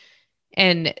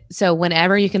 And so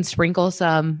whenever you can sprinkle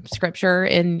some scripture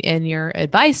in your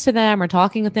advice to them or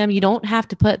talking with them, you don't have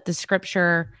to put the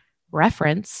scripture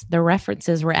reference. The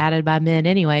references were added by men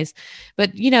anyways,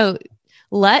 but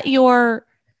let your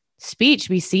speech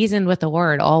be seasoned with the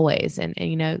word always. And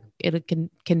it can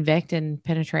convict and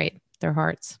penetrate their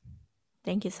hearts.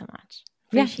 Thank you so much.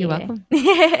 Appreciate you're welcome.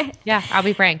 Yeah, I'll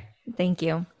be praying. Thank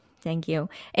you.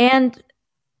 And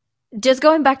just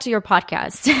going back to your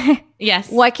podcast.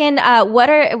 Yes. What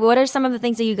are some of the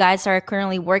things that you guys are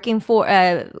currently working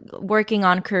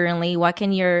on currently? What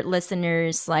can your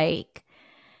listeners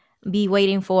be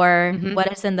waiting for? Mm-hmm.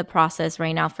 What is in the process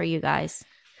right now for you guys?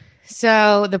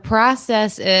 So the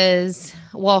process is,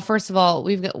 well, first of all,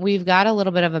 we've got a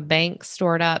little bit of a bank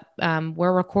stored up.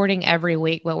 We're recording every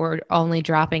week, but we're only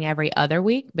dropping every other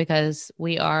week because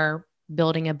we are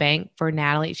building a bank for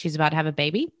Natalie. She's about to have a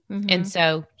baby. Mm-hmm. And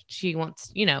so she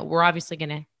wants, we're obviously going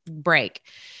to break.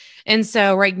 And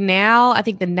so right now, I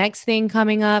think the next thing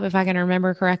coming up, if I can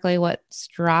remember correctly, what's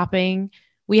dropping,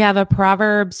 we have a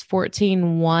Proverbs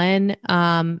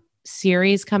 14:1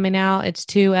 series coming out. It's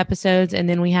 2 episodes. And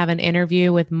then we have an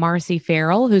interview with Marcy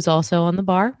Farrell, who's also on the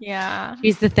bar. Yeah.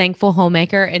 She's the thankful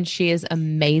homemaker, and she is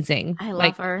amazing. I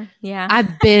love her. Yeah. I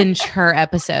binge her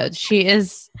episodes. She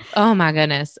is, oh my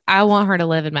goodness. I want her to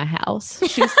live in my house.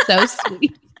 She's so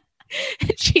sweet.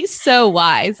 She's so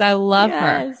wise. I love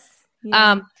her.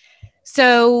 Yeah.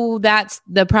 So that's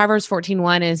the Proverbs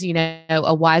 14:1 is,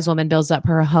 a wise woman builds up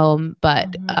her home,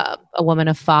 but a woman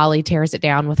of folly tears it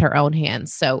down with her own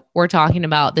hands. So we're talking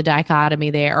about the dichotomy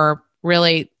there, or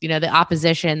really, the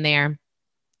opposition there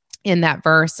in that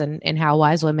verse, and how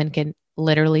wise women can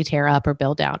literally tear up or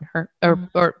build down her,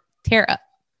 or tear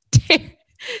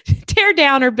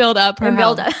down or build up her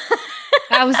home.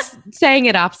 I was saying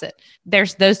it opposite.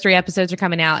 There's those 3 episodes are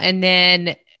coming out. And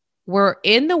then we're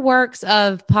in the works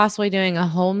of possibly doing a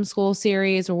homeschool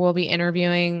series where we'll be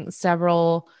interviewing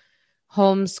several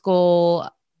homeschool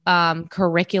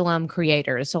curriculum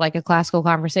creators. So like a classical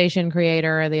conversation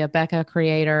creator, the Abeka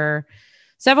creator,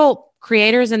 several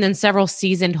creators, and then several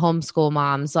seasoned homeschool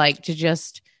moms, to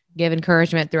just give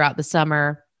encouragement throughout the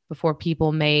summer before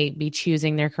people may be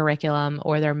choosing their curriculum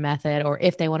or their method, or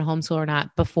if they want to homeschool or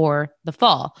not before the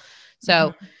fall.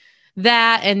 So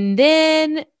that, and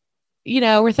then,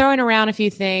 we're throwing around a few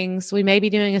things. We may be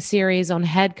doing a series on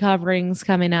head coverings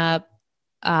coming up.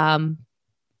 So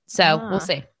we'll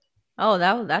see. Oh,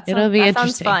 that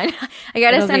sounds fun. I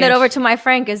got to send it over to my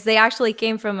friend, because they actually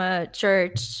came from a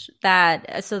church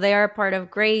so they are part of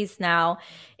Grace now.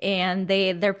 And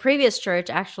their previous church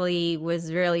actually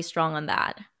was really strong on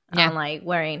that. On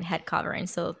wearing head covering.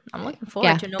 So I'm looking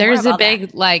forward to know there's more a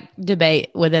big debate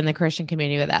within the Christian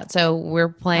community with that. So we're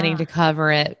planning to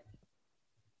cover it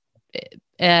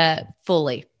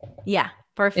fully. Yeah,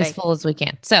 perfect. As full as we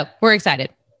can. So we're excited.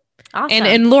 Awesome.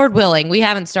 And Lord willing, we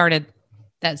haven't started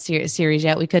that series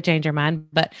yet. We could change our mind,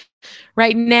 but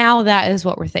right now that is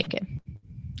what we're thinking.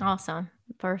 Awesome.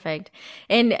 Perfect.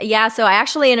 And yeah, so I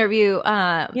actually interview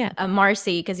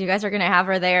Marcy because you guys are going to have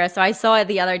her there. So I saw it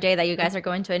the other day that you guys are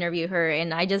going to interview her,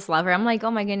 and I just love her. I'm like, oh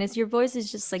my goodness, your voice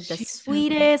is just like the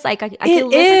sweetest. Like I could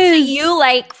listen to you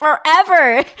like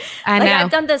forever. I know. I've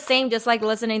done the same, just like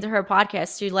listening to her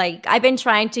podcast too. Like I've been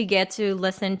trying to get to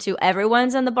listen to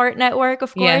everyone's on the Bart Network,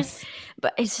 of course. Yes.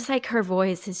 But it's just like her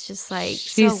voice is just like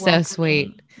she's so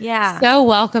sweet. Yeah. So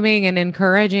welcoming and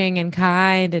encouraging and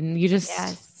kind. And you just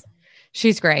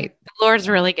she's great. The Lord's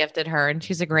really gifted her, and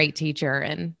she's a great teacher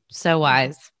and so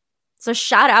wise. So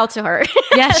shout out to her.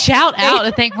 Yeah, shout out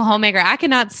to Thankful Homemaker. I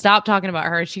cannot stop talking about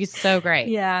her. She's so great.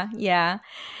 Yeah.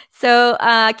 So,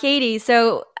 Katie,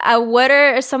 what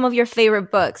are some of your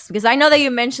favorite books? Because I know that you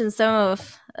mentioned some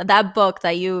of that book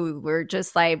that you were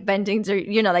just like bending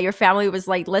to, that your family was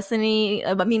like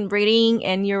reading,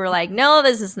 and you were like, no,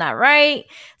 this is not right.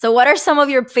 So what are some of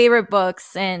your favorite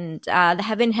books and that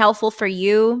have been helpful for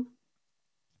you?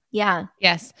 Yeah.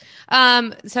 Yes.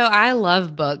 So I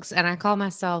love books, and I call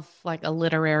myself like a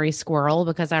literary squirrel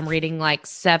because I'm reading like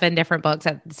 7 different books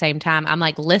at the same time. I'm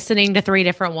like listening to 3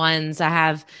 different ones. I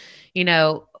have,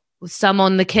 some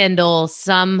on the Kindle,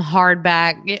 some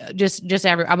hardback, just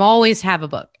I'm always have a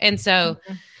book. And so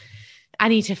I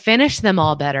need to finish them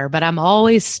all better, but I'm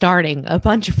always starting a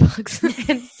bunch of books.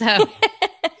 And so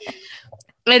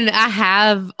and I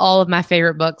have all of my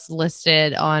favorite books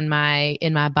listed in my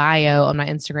bio on my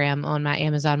Instagram, on my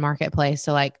Amazon Marketplace.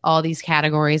 So like all these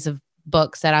categories of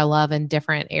books that I love in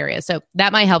different areas. So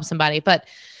that might help somebody. But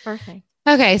perfect.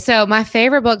 Okay, so my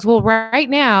favorite books. Well, right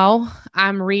now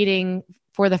I'm reading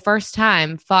for the first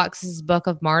time Fox's Book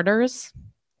of Martyrs.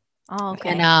 Oh, okay.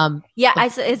 And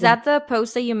is that the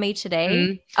post that you made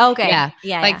today? Mm-hmm. Okay.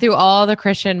 Yeah. Like through all the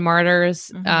Christian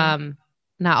martyrs, not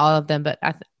all of them, but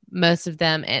most of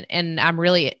them. And I'm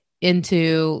really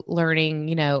into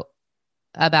learning,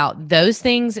 about those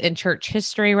things in church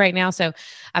history right now. So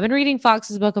I've been reading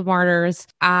Fox's Book of Martyrs.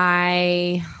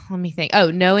 Let me think.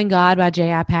 Oh, Knowing God by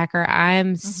J.I. Packer.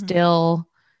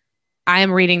 I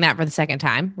am reading that for the second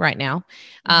time right now.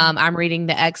 I'm reading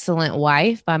The Excellent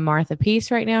Wife by Martha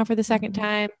Peace right now for the second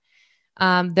time.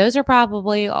 Those are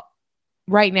probably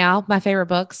right now my favorite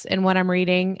books and what I'm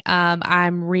reading.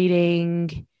 I'm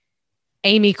reading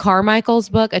Amy Carmichael's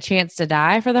book, A Chance to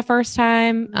Die, for the first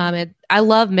time. I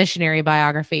love missionary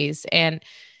biographies. And,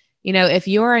 if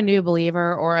you're a new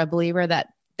believer or a believer that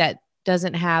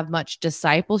doesn't have much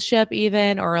discipleship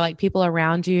even, or like people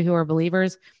around you who are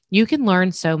believers, you can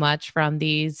learn so much from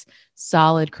these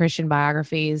solid Christian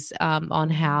biographies on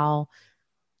how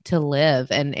to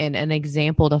live and an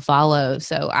example to follow.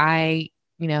 So I,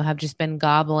 have just been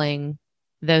gobbling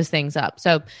those things up.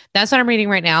 So that's what I'm reading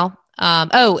right now.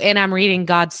 And I'm reading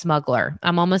God's Smuggler.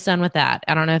 I'm almost done with that.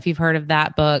 I don't know if you've heard of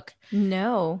that book.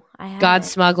 No, I haven't. God's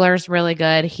Smuggler is really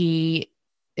good.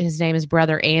 His name is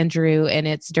Brother Andrew, and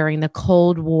it's during the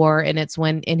Cold War, and it's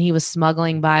when he was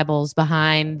smuggling Bibles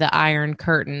behind the Iron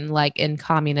Curtain, like in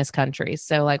communist countries.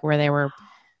 So like where they were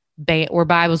where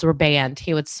Bibles were banned,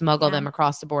 he would smuggle them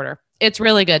across the border. It's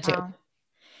really good too. Wow.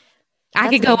 I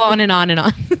could go on and on and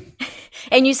on.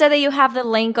 And you said that you have the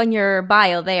link on your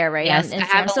bio there, right? Yes, I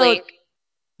have a link.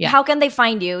 Yeah. How can they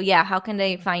find you? Yeah, how can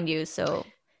they find you? So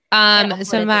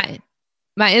my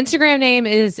Instagram name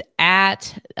is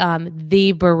at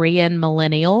the Berean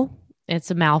Millennial. It's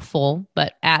a mouthful,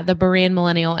 but at the Berean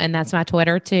Millennial, and that's my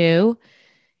Twitter too.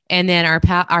 And then our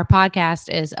podcast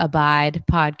is Abide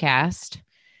Podcast,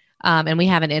 and we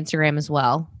have an Instagram as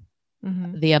well,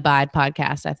 the Abide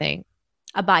Podcast, I think.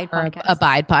 Abide Podcast.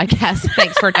 Abide Podcast.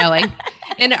 Thanks for knowing.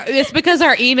 And it's because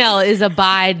our email is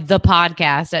Abide the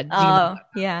Podcast at Gmail.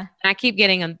 Yeah. And I keep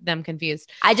getting them confused.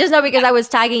 I just know because I was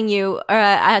tagging you,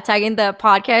 tagging the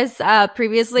podcast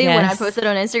previously when I posted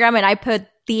on Instagram, and I put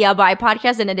the Abide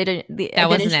Podcast, and it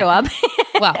didn't show up.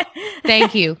 Well,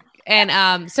 thank you. And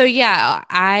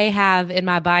I have in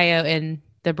my bio in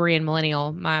the Berean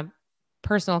Millennial, my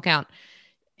personal account,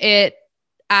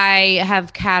 I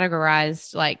have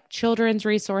categorized like children's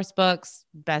resource books,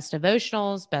 best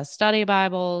devotionals, best study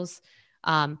Bibles,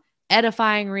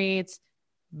 edifying reads,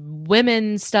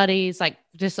 women's studies, like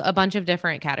just a bunch of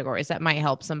different categories that might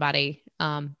help somebody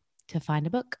to find a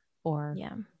book or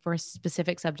for a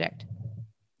specific subject.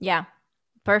 Yeah,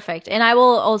 perfect. And I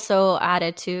will also add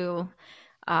it to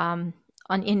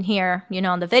in here,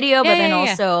 on the video, but then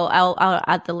also I'll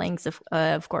add the links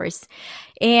of course.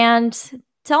 And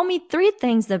tell me 3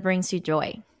 things that brings you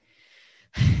joy.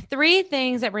 3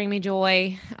 things that bring me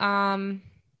joy.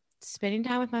 Spending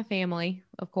time with my family,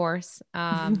 of course.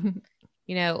 Fellowshipping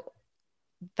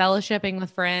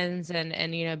with friends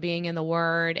and being in the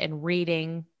Word and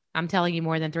reading I'm telling you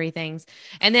more than 3 things.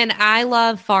 And then I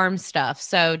love farm stuff.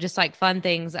 So just like fun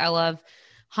things. I love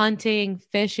hunting,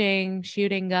 fishing,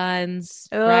 shooting guns,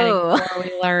 riding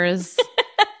 4-wheelers.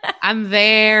 I'm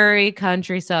very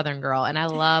country Southern girl, and I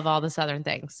love all the Southern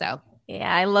things. So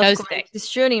yeah, I love going to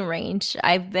shooting range.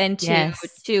 I've been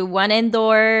to one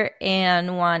indoor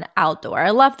and one outdoor.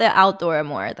 I love the outdoor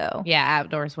more though. Yeah,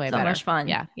 outdoors way better. So much fun.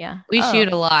 Yeah. We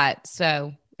shoot a lot,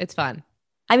 so it's fun.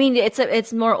 I mean,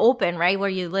 it's more open, right, where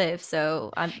you live.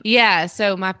 So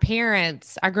so my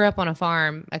parents, I grew up on a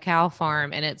farm, a cow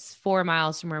farm, and it's 4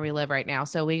 miles from where we live right now.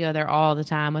 So we go there all the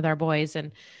time with our boys,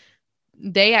 and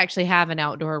they actually have an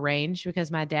outdoor range because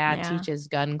my dad teaches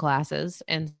gun classes,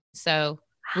 and so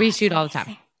we shoot all the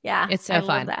time. Yeah, it's so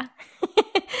fun. Love that.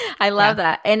 I love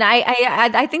that, and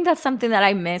I think that's something that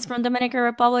I miss from Dominican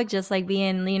Republic, just like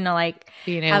being, like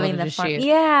being able having the fun. Shoot.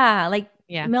 Yeah, like.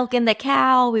 Yeah. Milking the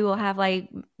cow. We will have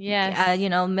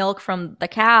milk from the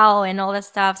cow and all that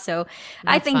stuff. So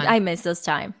I think fun. I miss those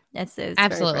time. It's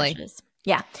absolutely.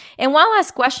 Yeah. And one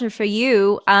last question for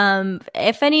you.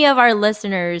 If any of our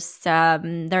listeners,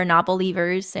 they're not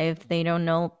believers, if they don't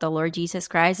know the Lord Jesus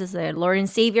Christ as their Lord and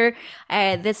Savior,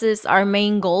 this is our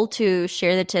main goal, to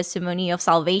share the testimony of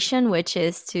salvation, which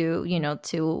is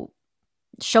to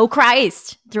show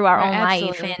Christ through our own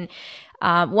life. And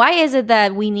why is it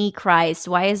that we need Christ?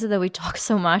 Why is it that we talk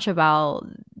so much about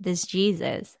this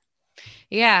Jesus?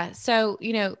 Yeah. So,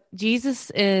 Jesus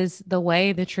is the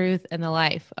way, the truth, and the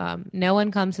life. No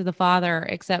one comes to the Father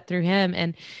except through him.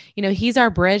 And, he's our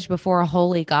bridge before a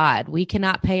holy God. We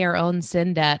cannot pay our own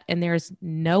sin debt, and there's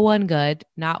no one good,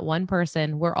 not one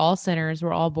person. We're all sinners.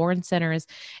 We're all born sinners.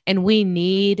 And we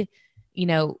need,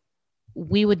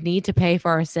 we would need to pay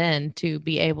for our sin to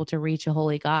be able to reach a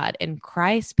holy God. And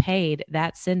Christ paid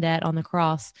that sin debt on the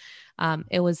cross.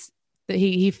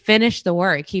 He finished the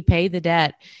work. He paid the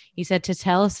debt. He said,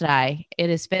 "Tetelestai, it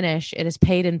is finished. It is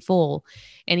paid in full."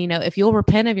 And, if you'll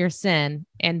repent of your sin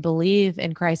and believe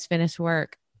in Christ's finished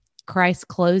work, Christ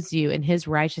clothes you in his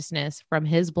righteousness from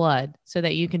his blood so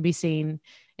that you can be seen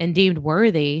and deemed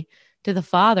worthy to the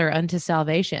Father unto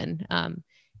salvation.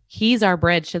 He's our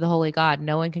bridge to the holy God.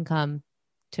 No one can come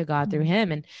to God through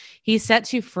him. And he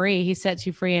sets you free. He sets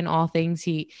you free in all things.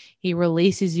 He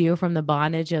releases you from the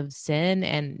bondage of sin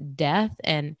and death,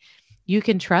 and you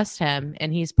can trust him,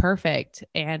 and he's perfect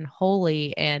and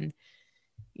holy. And,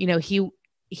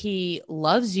 he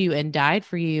loves you and died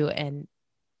for you, and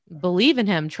believe in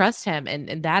him, trust him.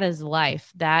 And that is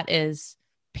life. That is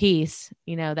peace,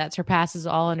 that surpasses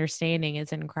all understanding,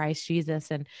 is in Christ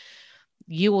Jesus. And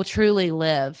you will truly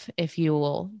live if you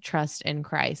will trust in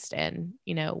Christ. And,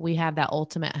 we have that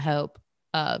ultimate hope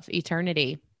of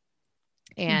eternity,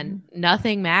 and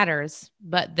nothing matters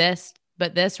but this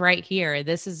right here.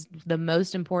 This is the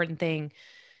most important thing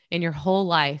in your whole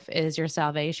life, is your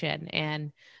salvation.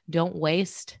 And don't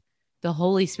waste the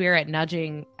Holy Spirit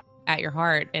nudging at your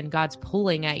heart, and God's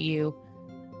pulling at you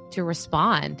to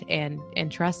respond and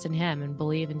trust in him and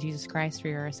believe in Jesus Christ for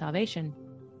your salvation.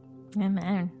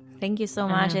 Amen. Thank you so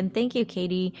much. And thank you,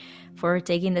 Katie, for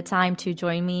taking the time to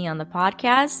join me on the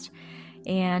podcast.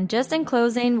 And just in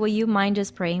closing, will you mind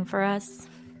just praying for us?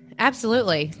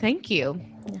 Absolutely. Thank you.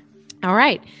 Yeah. All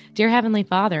right. Dear Heavenly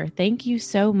Father, thank you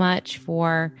so much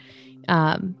for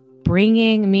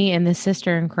bringing me and this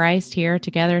sister in Christ here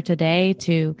together today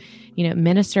to,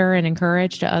 minister and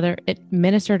encourage to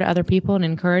other people and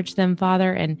encourage them,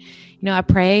 Father. And, I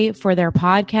pray for their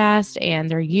podcast and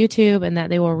their YouTube, and that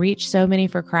they will reach so many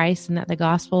for Christ, and that the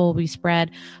gospel will be spread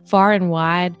far and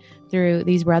wide through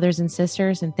these brothers and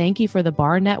sisters. And thank you for the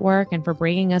Bar Network and for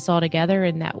bringing us all together,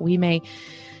 and that we may,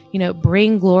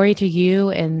 bring glory to you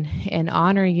and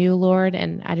honor you, Lord.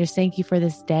 And I just thank you for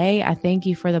this day. I thank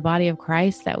you for the body of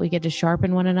Christ, that we get to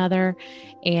sharpen one another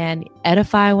and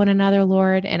edify one another,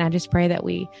 Lord. And I just pray that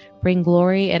we bring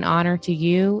glory and honor to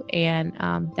you, and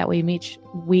that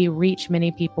we reach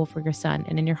many people for your Son.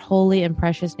 And in your holy and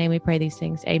precious name we pray these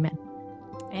things. Amen.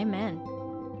 Amen.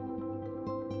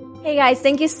 Hey guys,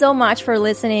 thank you so much for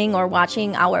listening or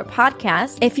watching our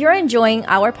podcast. If you're enjoying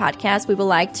our podcast, we would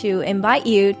like to invite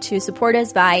you to support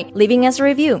us by leaving us a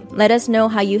review. Let us know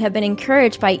how you have been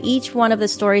encouraged by each one of the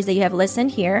stories that you have listened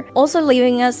here. Also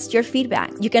leaving us your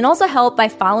feedback. You can also help by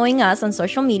following us on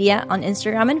social media on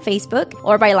Instagram and Facebook,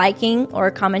 or by liking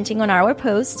or commenting on our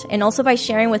post, and also by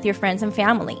sharing with your friends and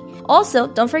family. Also,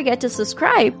 don't forget to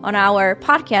subscribe on our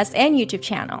podcast and YouTube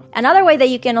channel. Another way that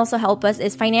you can also help us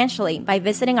is financially by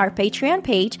visiting our Patreon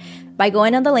page by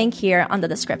going on the link here on the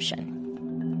description.